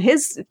him.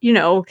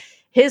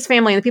 His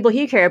family and the people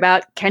he care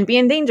about can be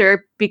in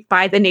danger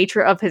by the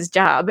nature of his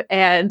job.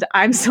 And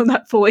I'm still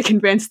not fully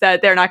convinced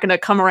that they're not going to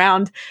come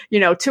around,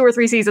 2 or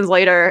 3 seasons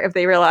later if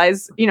they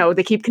realize,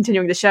 they keep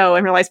continuing the show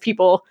and realize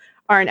people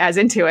aren't as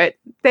into it.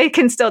 They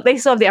still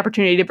have the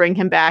opportunity to bring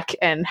him back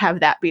and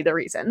have that be the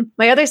reason.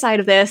 My other side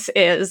of this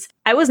is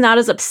I was not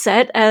as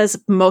upset as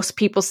most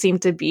people seem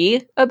to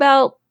be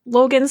about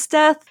Logan's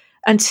death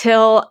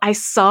until I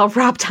saw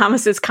Rob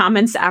Thomas's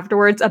comments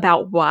afterwards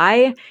about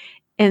why.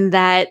 And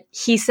that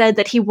he said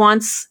that he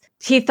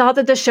thought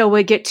that the show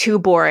would get too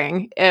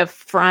boring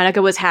if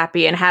Veronica was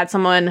happy and had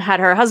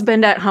her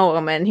husband at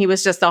home and he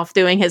was just off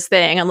doing his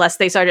thing, unless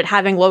they started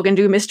having Logan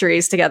do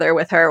mysteries together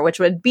with her, which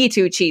would be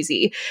too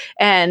cheesy.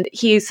 And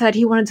he said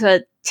he wanted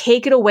to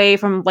take it away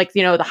from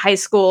the high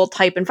school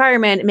type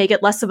environment and make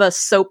it less of a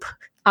soap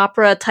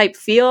opera type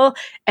feel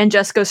and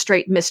just go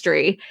straight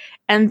mystery.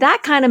 And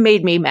that kind of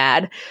made me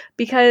mad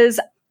because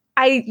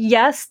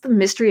yes, the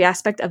mystery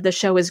aspect of the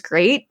show is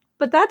great,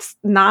 but that's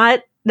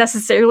not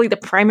necessarily the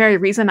primary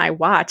reason I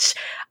watch.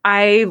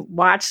 I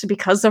watched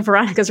because of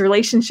Veronica's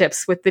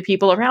relationships with the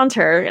people around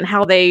her and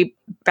how they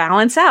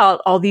balance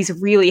out all these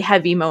really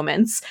heavy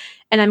moments.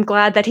 And I'm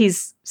glad that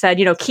he's said,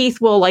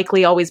 Keith will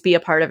likely always be a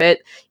part of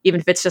it,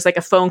 even if it's just like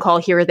a phone call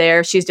here or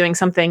there. She's doing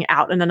something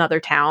out in another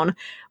town.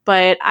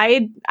 But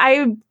I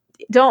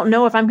don't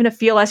know if I'm going to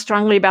feel as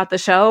strongly about the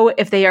show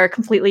if they are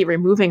completely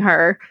removing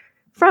her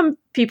from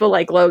people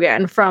like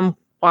Logan, from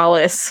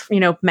Wallace,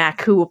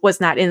 Mac, who was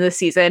not in the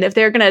season. If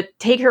they're going to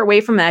take her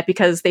away from that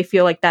because they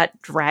feel like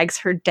that drags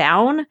her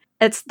down,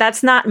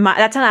 that's not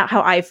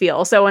how I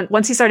feel. So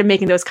once he started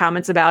making those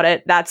comments about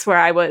it, that's where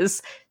I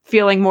was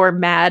feeling more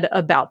mad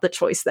about the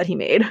choice that he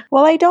made.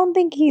 Well, I don't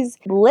think he's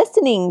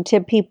listening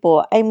to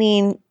people. I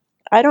mean,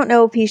 I don't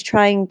know if he's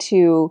trying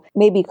to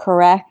maybe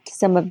correct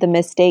some of the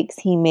mistakes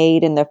he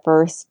made in the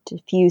first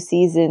few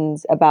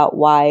seasons about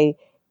why,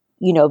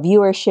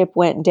 viewership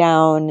went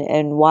down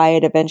and why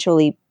it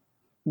eventually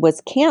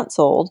was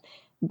canceled.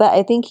 But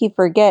I think he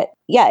forget,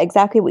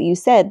 exactly what you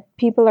said.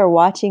 People are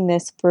watching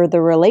this for the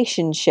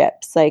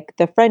relationships, like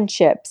the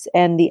friendships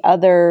and the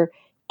other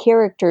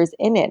characters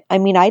in it. I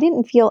mean, I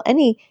didn't feel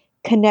any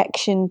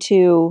connection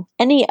to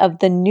any of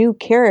the new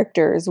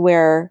characters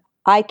where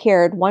I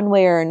cared one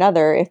way or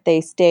another if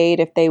they stayed,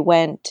 if they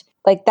went.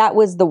 Like, that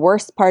was the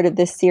worst part of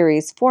this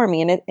series for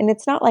me. And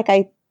it's not like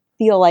I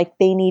feel like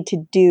they need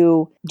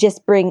to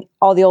just bring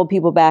all the old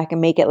people back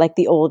and make it like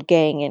the old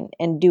gang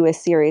and do a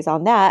series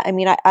on that. I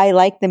mean, I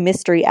like the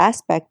mystery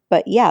aspect,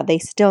 but they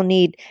still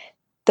need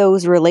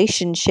those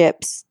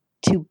relationships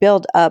to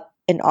build up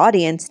an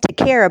audience to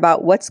care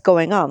about what's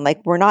going on.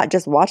 Like, we're not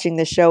just watching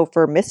the show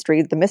for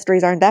mysteries. The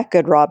mysteries aren't that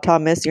good, Rob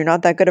Thomas. You're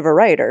not that good of a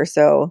writer.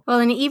 So, well,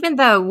 and even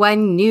the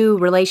one new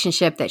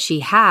relationship that she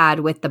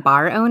had with the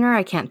bar owner,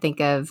 I can't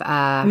think of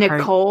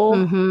Nicole.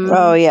 Mm-hmm.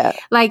 Oh yeah,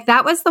 like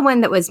that was the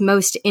one that was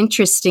most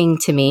interesting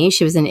to me.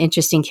 She was an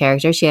interesting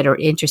character. She had an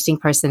interesting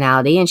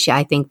personality, and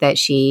I think that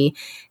she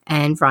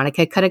and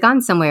Veronica could have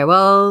gone somewhere.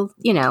 Well,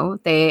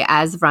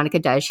 as Veronica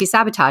does, she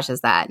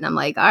sabotages that. And I'm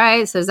like, all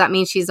right, so does that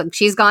mean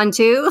she's gone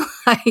too?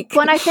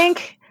 Well, I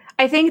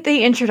think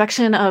the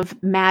introduction of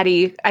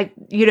Maddie,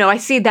 I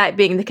see that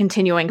being the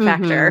continuing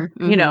factor,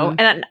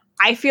 and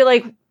I feel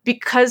like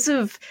because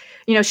of,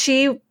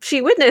 she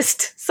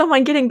witnessed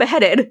someone getting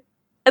beheaded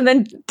and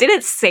then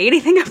didn't say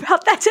anything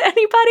about that to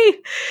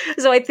anybody.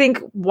 So I think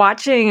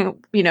watching,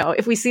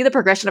 if we see the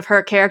progression of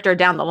her character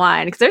down the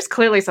line, because there's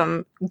clearly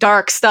some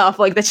dark stuff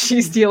like that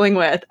she's dealing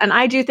with. And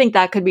I do think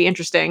that could be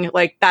interesting.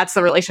 Like, that's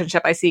the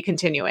relationship I see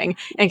continuing,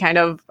 and kind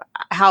of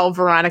how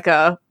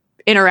Veronica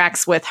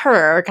interacts with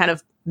her, kind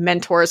of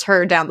mentors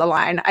her down the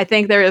line. I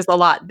think there is a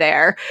lot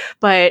there.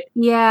 But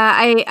yeah,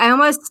 I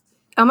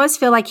almost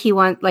feel like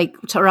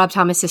Rob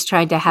Thomas is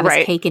trying to have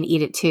his cake and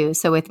eat it too.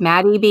 So with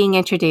Maddie being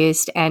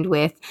introduced and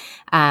with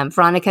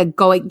Veronica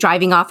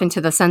driving off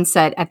into the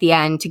sunset at the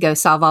end to go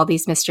solve all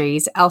these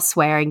mysteries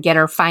elsewhere and get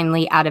her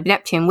finally out of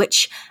Neptune,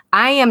 which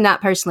I am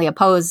not personally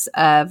opposed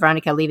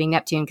Veronica leaving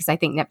Neptune, because I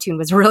think Neptune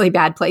was a really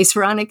bad place,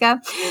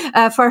 Veronica,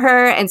 for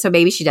her. And so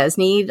maybe she does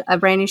need a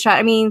brand new shot.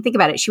 I mean, think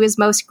about it. She was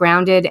most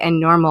grounded and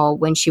normal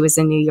when she was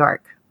in New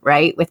York,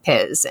 right, with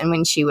Piz, and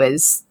when she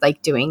was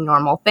like doing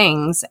normal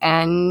things.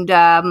 And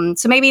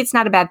so maybe it's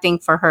not a bad thing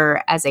for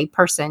her as a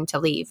person to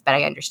leave, but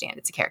I understand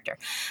it's a character.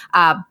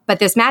 But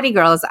this Maddie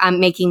girl is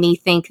making me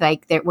think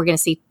like that we're going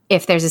to see,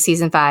 if there's a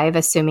season 5,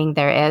 assuming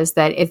there is,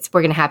 that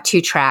we're going to have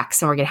 2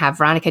 tracks, and we're going to have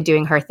Veronica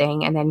doing her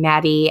thing, and then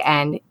Maddie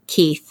and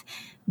Keith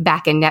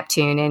back in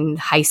Neptune and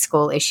high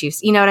school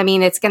issues. You know what I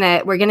mean? I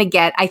think we're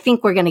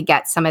going to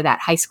get some of that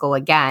high school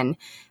again,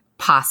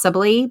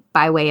 possibly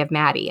by way of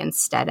Maddie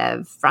instead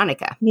of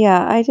Veronica.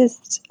 Yeah, I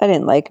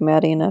didn't like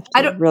Maddie enough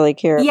to really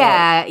care.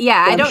 Yeah.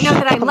 I don't know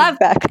that I love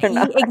back or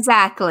not.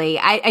 Exactly.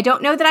 I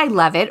don't know that I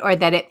love it or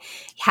that it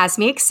has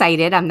me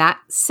excited. I'm not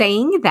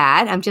saying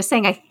that. I'm just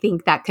saying I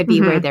think that could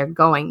be where they're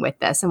going with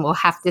this, and we'll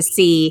have to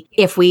see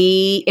if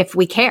we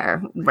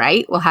care.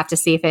 Right? We'll have to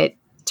see if it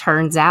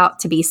turns out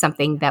to be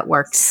something that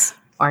works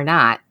or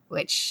not.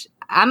 Which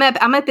I'm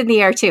up in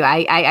the air too.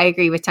 I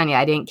agree with Tanya.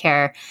 I didn't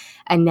care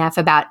enough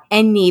about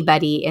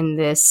anybody in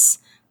this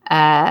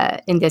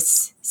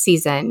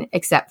season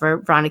except for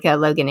Veronica,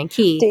 Logan, and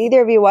Keith. Did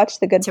either of you watch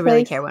The Good Place? To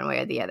really care one way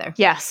or the other.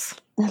 Yes.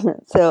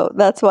 So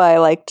that's why I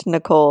liked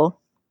Nicole,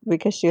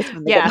 because she was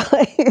from The Good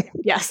Place.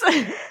 Yes.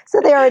 So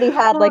they already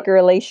had like a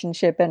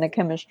relationship and a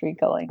chemistry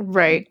going.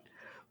 Right.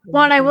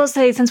 Well, and I will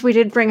say, since we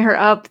did bring her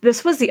up,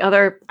 this was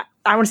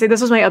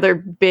my other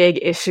big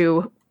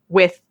issue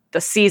with the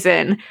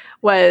season,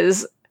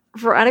 was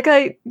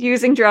Veronica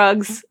using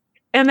drugs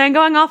and then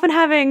going off and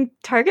having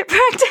target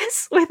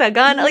practice with a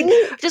gun. Like,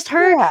 just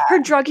her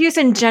drug use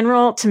in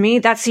general, to me,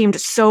 that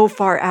seemed so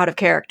far out of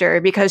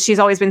character, because she's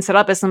always been set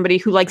up as somebody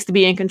who likes to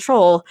be in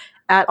control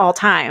at all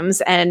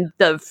times. And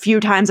the few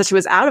times that she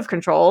was out of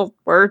control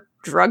were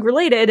drug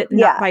related,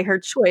 not by her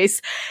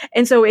choice.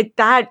 And so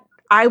that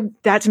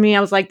to me, I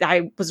was like,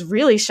 I was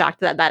really shocked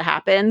that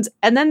happened.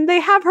 And then they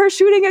have her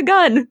shooting a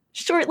gun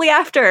shortly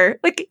after.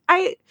 Like,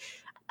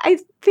 I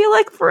feel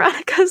like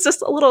Veronica's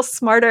just a little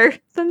smarter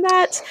than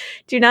that.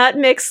 Do not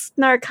mix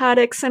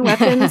narcotics and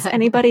weapons.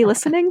 Anybody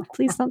listening,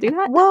 please don't do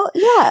that. Well,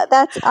 yeah,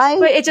 but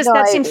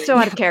that seems so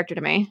out of character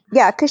to me.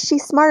 Yeah, because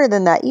she's smarter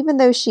than that. Even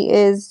though she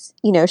is,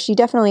 she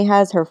definitely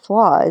has her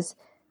flaws.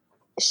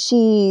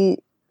 She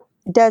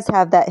does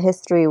have that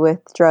history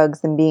with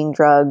drugs and being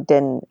drugged,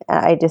 and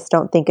I just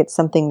don't think it's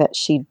something that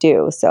she'd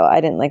do. So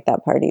I didn't like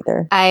that part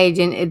either.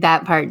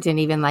 That part didn't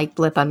even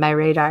blip on my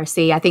radar.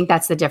 See, I think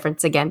that's the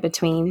difference again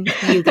between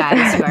you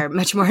guys who are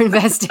much more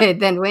invested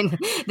than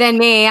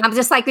me. I'm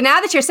just like,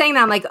 now that you're saying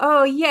that, I'm like,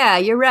 oh yeah,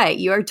 you're right.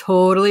 You are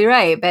totally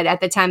right. But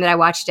at the time that I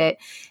watched it,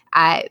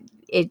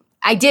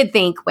 I did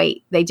think,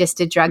 wait, they just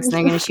did drugs and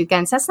they're going to shoot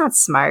guns. That's not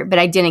smart. But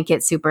I didn't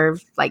get super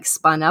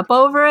spun up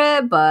over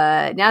it.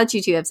 But now that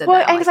you two have said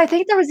that, because I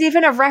think there was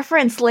even a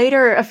reference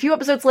later, a few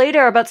episodes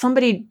later, about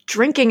somebody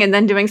drinking and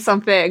then doing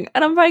something.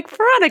 And I'm like,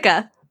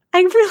 Veronica, I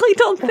really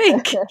don't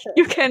think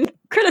you can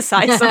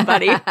criticize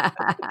somebody.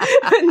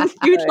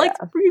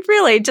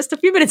 Really, just a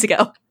few minutes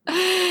ago.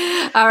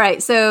 All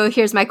right. So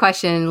here's my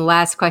question.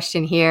 Last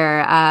question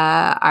here.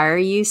 Are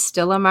you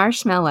still a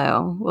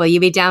marshmallow? Will you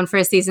be down for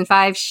a season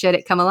 5? Should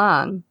it come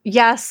along?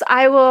 Yes,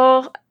 I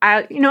will.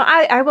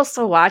 I will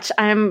still watch.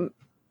 I'm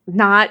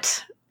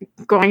not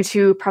going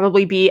to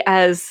probably be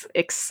as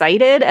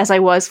excited as I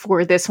was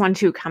for this one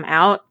to come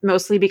out,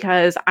 mostly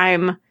because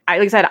like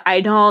I said, I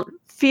don't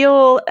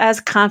feel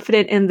as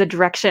confident in the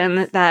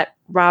direction that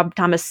Rob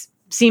Thomas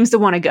seems to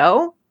want to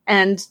go.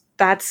 And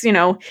that's,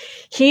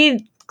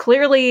 he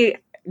clearly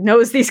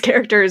knows these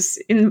characters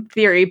in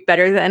theory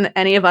better than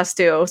any of us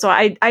do. So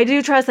I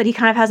do trust that he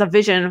kind of has a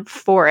vision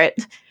for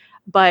it,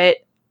 but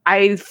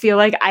I feel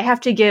like I have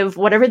to give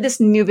whatever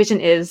this new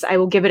vision is, I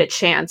will give it a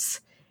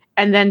chance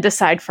and then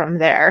decide from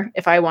there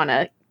if I want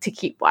to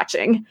keep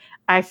watching.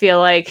 I feel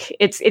like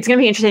it's going to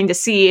be interesting to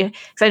see,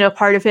 because I know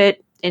part of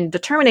it in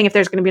determining if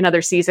there's going to be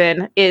another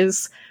season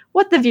is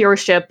what the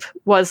viewership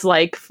was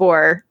like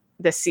for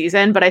this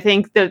season. But I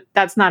think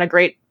that's not a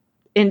great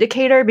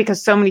indicator,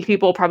 because so many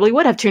people probably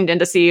would have tuned in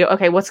to see,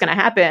 okay, what's going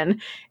to happen,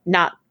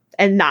 not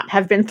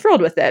have been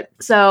thrilled with it.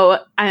 So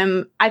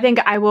I think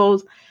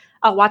I'll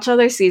watch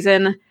another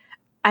season.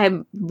 I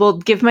will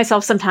give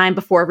myself some time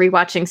before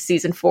rewatching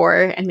season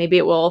 4, and maybe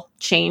it will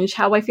change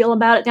how I feel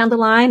about it down the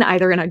line,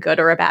 either in a good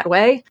or a bad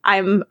way.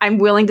 I'm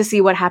willing to see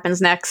what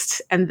happens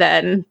next, and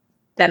then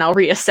I'll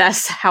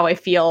reassess how I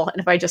feel, and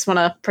if I just want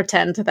to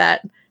pretend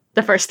that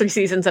the first 3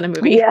 seasons in a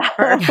movie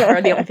are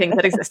the only thing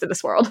that exists in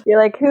this world. You're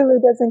like,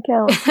 Hulu doesn't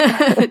count.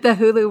 The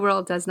Hulu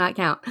world does not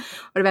count.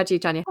 What about you,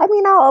 Tanya? I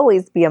mean, I'll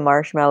always be a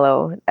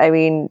marshmallow. I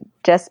mean,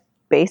 just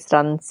based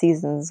on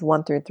seasons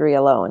 1 through 3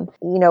 alone.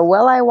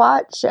 Will I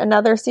watch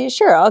another season?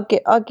 Sure,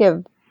 I'll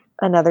give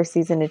another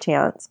season a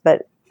chance.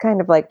 But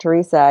kind of like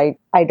Teresa,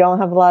 I don't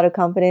have a lot of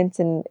confidence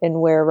in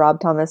where Rob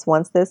Thomas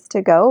wants this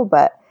to go.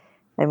 But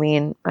I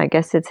mean, I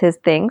guess it's his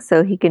thing,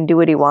 so he can do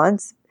what he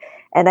wants.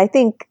 And I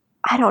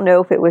don't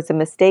know if it was a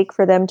mistake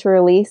for them to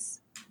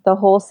release the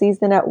whole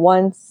season at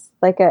once,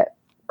 like at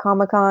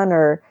Comic-Con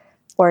or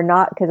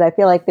not, because I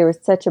feel like there was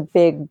such a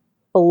big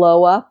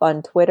blow up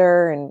on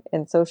Twitter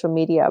and social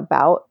media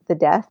about the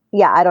death.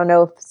 Yeah, I don't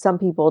know if some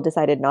people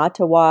decided not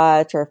to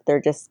watch, or if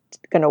they're just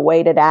going to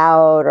wait it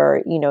out,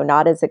 or,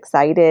 not as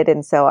excited.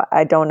 And so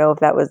I don't know if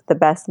that was the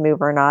best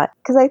move or not.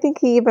 Because I think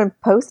he even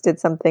posted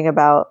something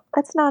about,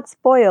 let's not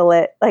spoil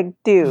it. Like,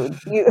 dude,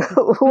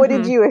 what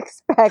did you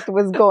expect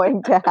was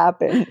going to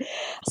happen?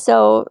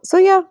 So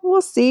yeah,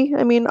 we'll see.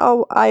 I mean,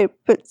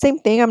 but same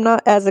thing. I'm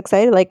not as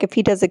excited. Like, if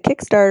he does a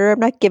Kickstarter, I'm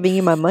not giving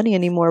you my money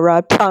anymore,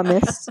 Rob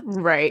Thomas.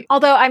 Right.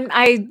 Although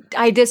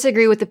I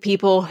disagree with the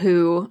people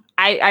who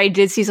I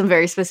did see some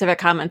very specific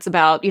comments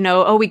about,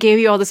 oh, we gave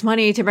you all this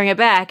money to bring it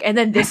back, and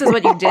then this is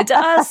what you did to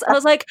us. I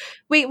was like,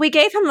 we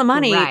gave him the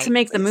money to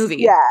make the movie.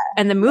 Yeah.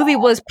 And the movie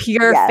was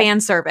pure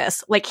fan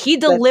service. Like, he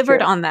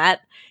delivered on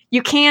that.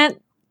 You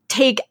can't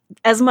take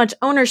as much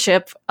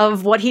ownership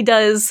of what he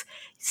does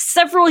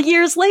several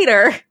years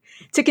later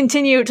to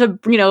continue to,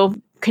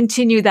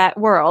 continue that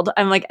world.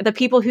 I'm like, the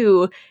people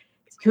who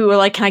are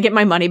like, can I get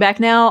my money back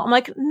now? I'm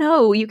like,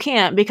 no, you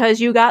can't, because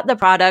you got the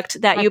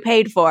product that you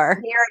paid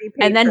for.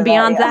 And then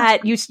beyond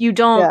that, you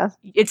don't,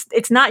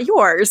 it's not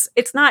yours.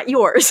 It's not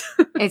yours.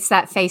 It's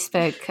that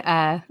Facebook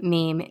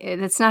meme.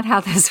 That's not how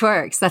this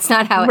works. That's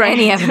not how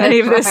any of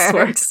this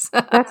works.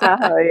 That's not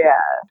how,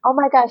 Oh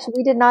my gosh,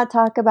 we did not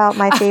talk about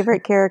my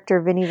favorite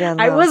character, Vinny Van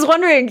Lowe. I was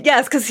wondering,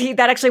 yes, because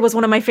that actually was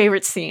one of my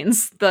favorite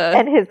scenes.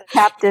 And his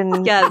Captain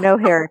No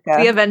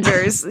Haircut. The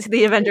Avengers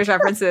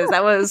references.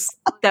 That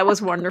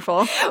was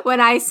wonderful.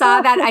 When I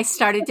saw that, I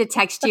started to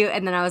text you,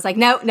 and then I was like,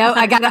 no,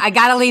 I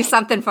gotta leave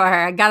something for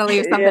her. I gotta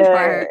leave something for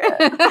her.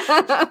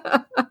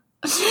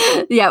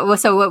 Yeah. Well,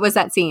 so what was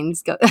that scene?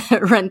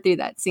 Run through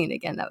that scene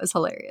again. That was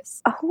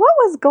hilarious. What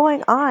was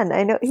going on?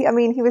 I know.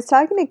 He was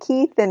talking to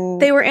Keith,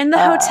 and they were in the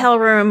hotel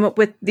room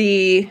with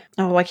I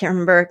can't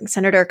remember,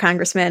 senator or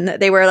congressman.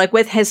 They were like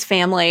with his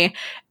family,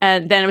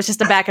 and then it was just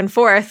a back and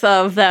forth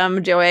of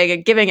them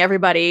giving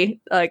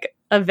everybody like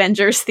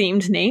Avengers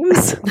themed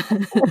names.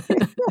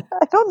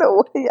 I don't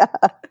know. Yeah.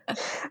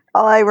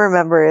 All I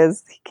remember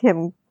is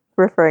him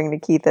referring to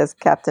Keith as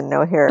Captain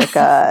No Haircut,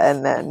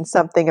 and then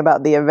something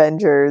about the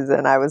Avengers,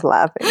 and I was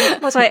laughing.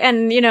 That's right.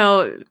 And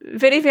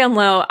Vinny Van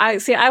Lowe,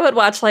 I would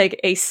watch like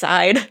a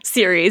side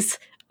series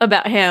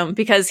about him,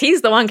 because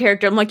he's the one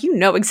character I'm like,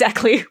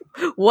 exactly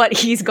what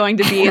he's going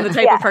to be and the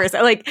type of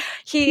person. Like,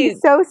 he's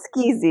so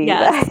skeezy,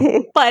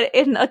 yes, but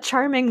in a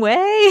charming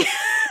way.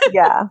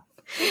 Yeah.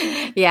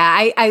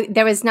 Yeah, I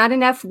there was not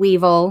enough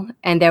Weevil,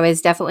 and there was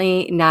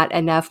definitely not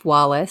enough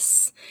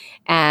Wallace.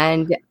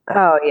 And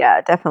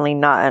definitely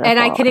not enough. And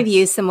Wallace. I could have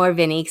used some more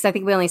Vinny, because I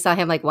think we only saw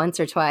him like once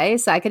or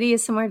twice. So I could have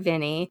used some more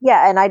Vinny.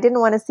 Yeah, and I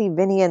didn't want to see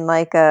Vinny in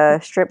like a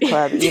strip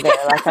club either.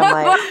 Like, I'm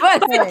like,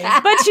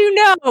 but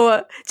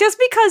just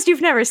because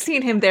you've never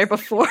seen him there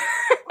before,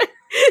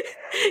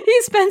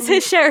 he spends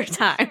his share of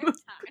time.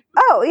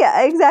 Oh,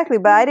 yeah, exactly.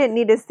 But I didn't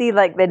need to see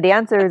like the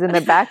dancers in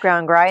the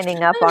background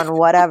grinding up on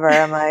whatever.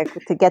 I'm like,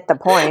 to get the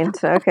point.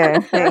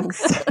 Okay,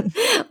 thanks.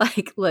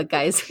 Like, look,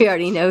 guys, we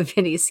already know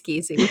Vinny's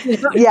skeezy.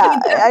 Yeah,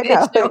 I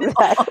know,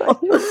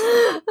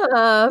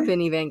 exactly.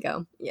 Vinny Van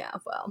Gogh. Yeah,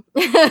 well.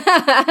 All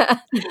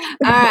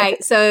right,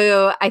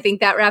 so I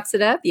think that wraps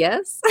it up,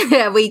 yes?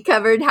 We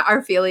covered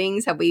our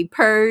feelings. Have we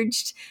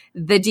purged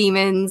the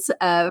demons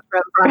from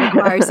Veronica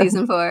Mars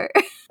Season 4?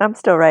 I'm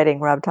still writing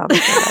Rob Thomas.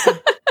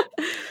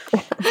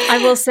 I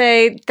will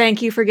say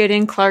thank you for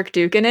getting Clark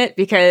Duke in it,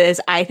 because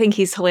I think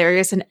he's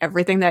hilarious in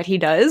everything that he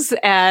does.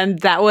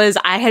 And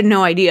I had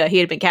no idea he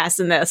had been cast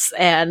in this.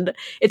 And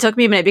it took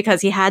me a minute,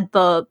 because he had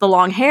the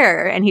long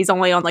hair and he's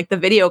only on like the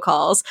video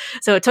calls.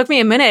 So it took me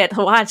a minute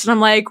to watch, and I'm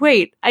like,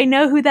 wait, I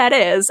know who that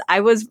is. I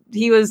was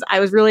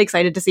really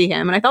excited to see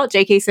him. And I thought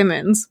J.K.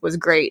 Simmons was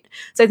great.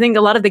 So I think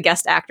a lot of the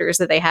guest actors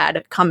that they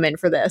had come in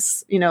for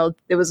this,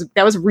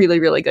 that was really,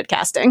 really good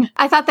casting.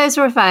 I thought those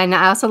were fun.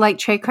 I also liked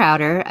Trey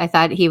Crowder. I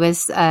thought he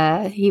was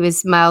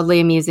mildly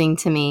amusing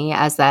to me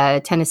as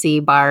a Tennessee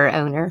bar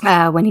owner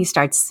when he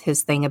starts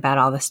his thing about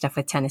all the stuff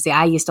with Tennessee.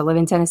 I used to live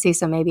in Tennessee,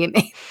 so maybe it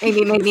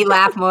made me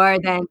laugh more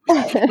than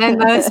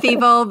most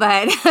people.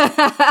 But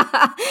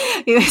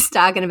he was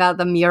talking about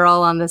the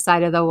mural on the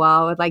side of the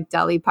wall with like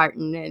Dolly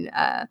Parton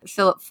and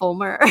Philip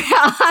Fulmer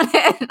on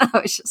it. And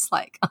I was just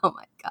like, oh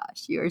my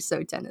gosh, you are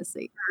so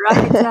Tennessee.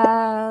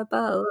 Right,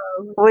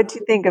 What'd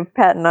you think of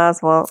Patton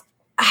Oswalt?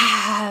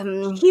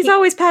 He's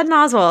always Patton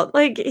Oswalt.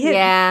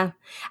 Yeah,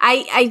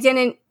 I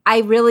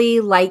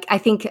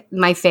think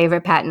my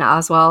favorite Patton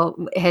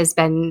Oswalt has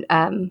been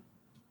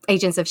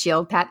Agents of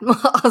S.H.I.E.L.D. Patton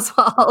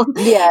Oswalt.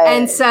 Yeah.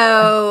 And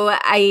so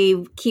I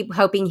keep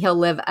hoping he'll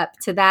live up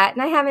to that.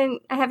 And I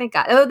haven't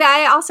got,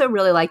 I also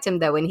really liked him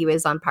though when he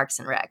was on Parks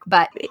and Rec,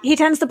 but he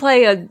tends to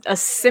play a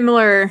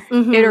similar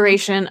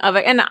iteration of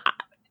it. And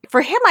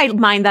for him, I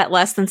mind that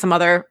less than some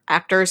other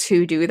actors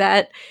who do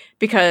that,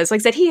 because like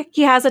I said,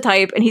 he has a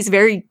type and he's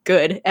very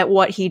good at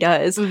what he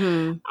does.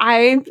 Mm-hmm.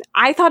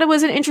 I thought it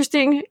was an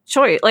interesting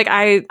choice. Like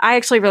I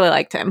actually really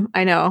liked him.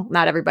 I know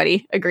not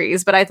everybody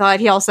agrees, but I thought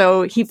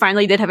he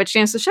finally did have a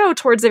chance to show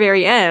towards the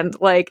very end,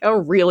 like a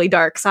really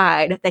dark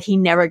side that he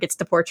never gets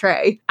to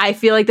portray. I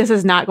feel like this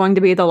is not going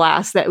to be the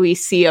last that we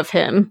see of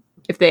him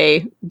if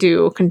they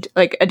do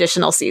like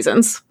additional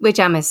seasons. Which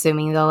I'm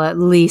assuming there'll at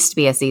least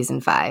be a season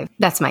 5.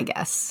 That's my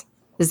guess.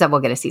 Is that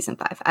we'll get a season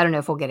 5. I don't know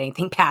if we'll get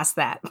anything past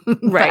that.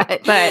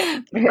 Right.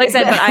 But like I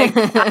said,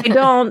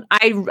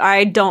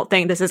 I don't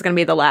think this is going to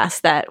be the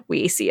last that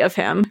we see of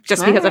him,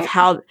 just because of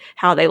how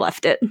they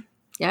left it.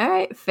 All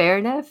right. Fair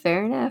enough.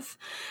 Fair enough.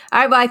 All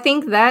right. Well, I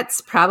think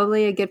that's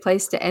probably a good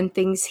place to end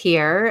things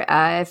here.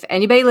 If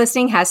anybody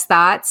listening has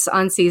thoughts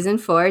on season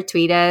 4,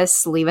 tweet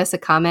us, leave us a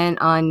comment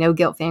on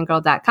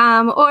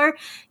noguiltfangirl.com or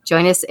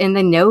join us in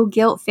the No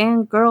Guilt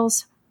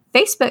Fangirls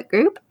Facebook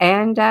group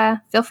and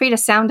feel free to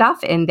sound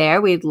off in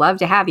there. We'd love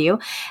to have you.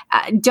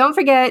 Don't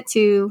forget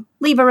to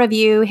leave a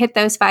review, hit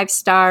those 5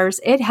 stars.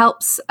 It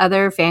helps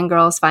other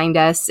fangirls find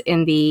us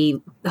in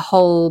the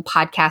whole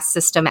podcast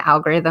system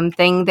algorithm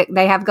thing that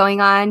they have going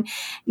on.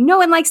 No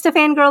one likes to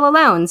fangirl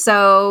alone.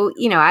 So,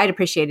 I'd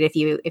appreciate it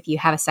if you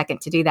have a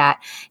second to do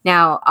that.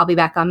 Now, I'll be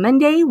back on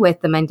Monday with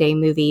the Monday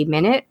Movie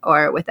Minute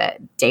or with a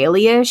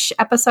daily-ish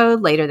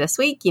episode later this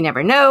week. You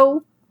never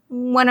know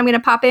when I'm going to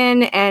pop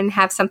in and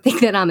have something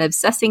that I'm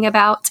obsessing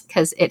about,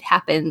 because it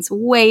happens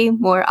way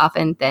more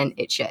often than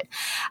it should.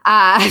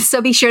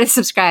 So be sure to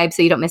subscribe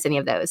so you don't miss any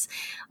of those.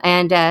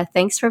 And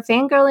thanks for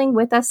fangirling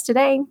with us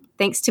today.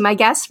 Thanks to my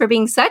guests for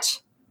being such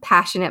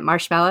passionate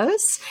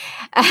marshmallows.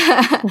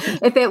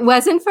 If it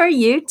wasn't for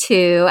you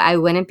two, I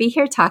wouldn't be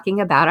here talking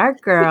about our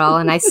girl,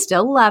 and I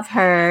still love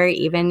her,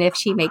 even if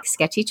she makes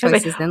sketchy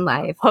choices in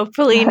life.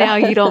 Hopefully now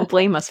you don't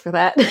blame us for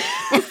that.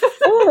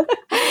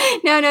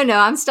 No.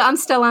 I'm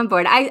still on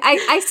board.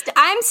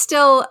 I'm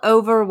still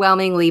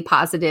overwhelmingly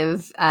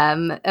positive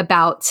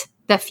about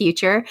the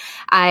future.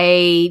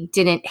 I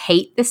didn't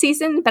hate the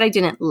season, but I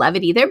didn't love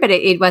it either. But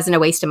it wasn't a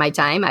waste of my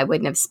time. I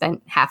wouldn't have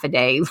spent half a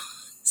day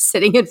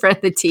sitting in front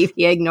of the TV,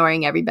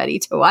 ignoring everybody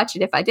to watch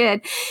it if I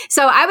did.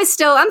 So I'm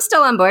still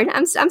on board.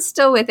 I'm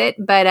still with it,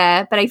 but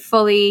I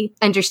fully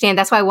understand.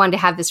 That's why I wanted to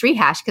have this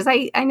rehash, because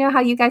I know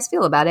how you guys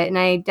feel about it, and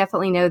I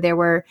definitely know there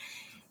were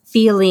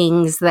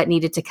feelings that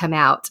needed to come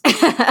out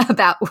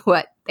about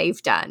what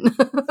they've done.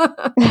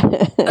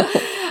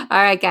 All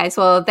right, guys.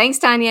 Well, thanks,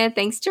 Tanya.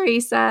 Thanks,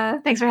 Teresa.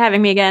 Thanks for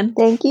having me again.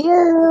 Thank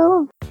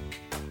you.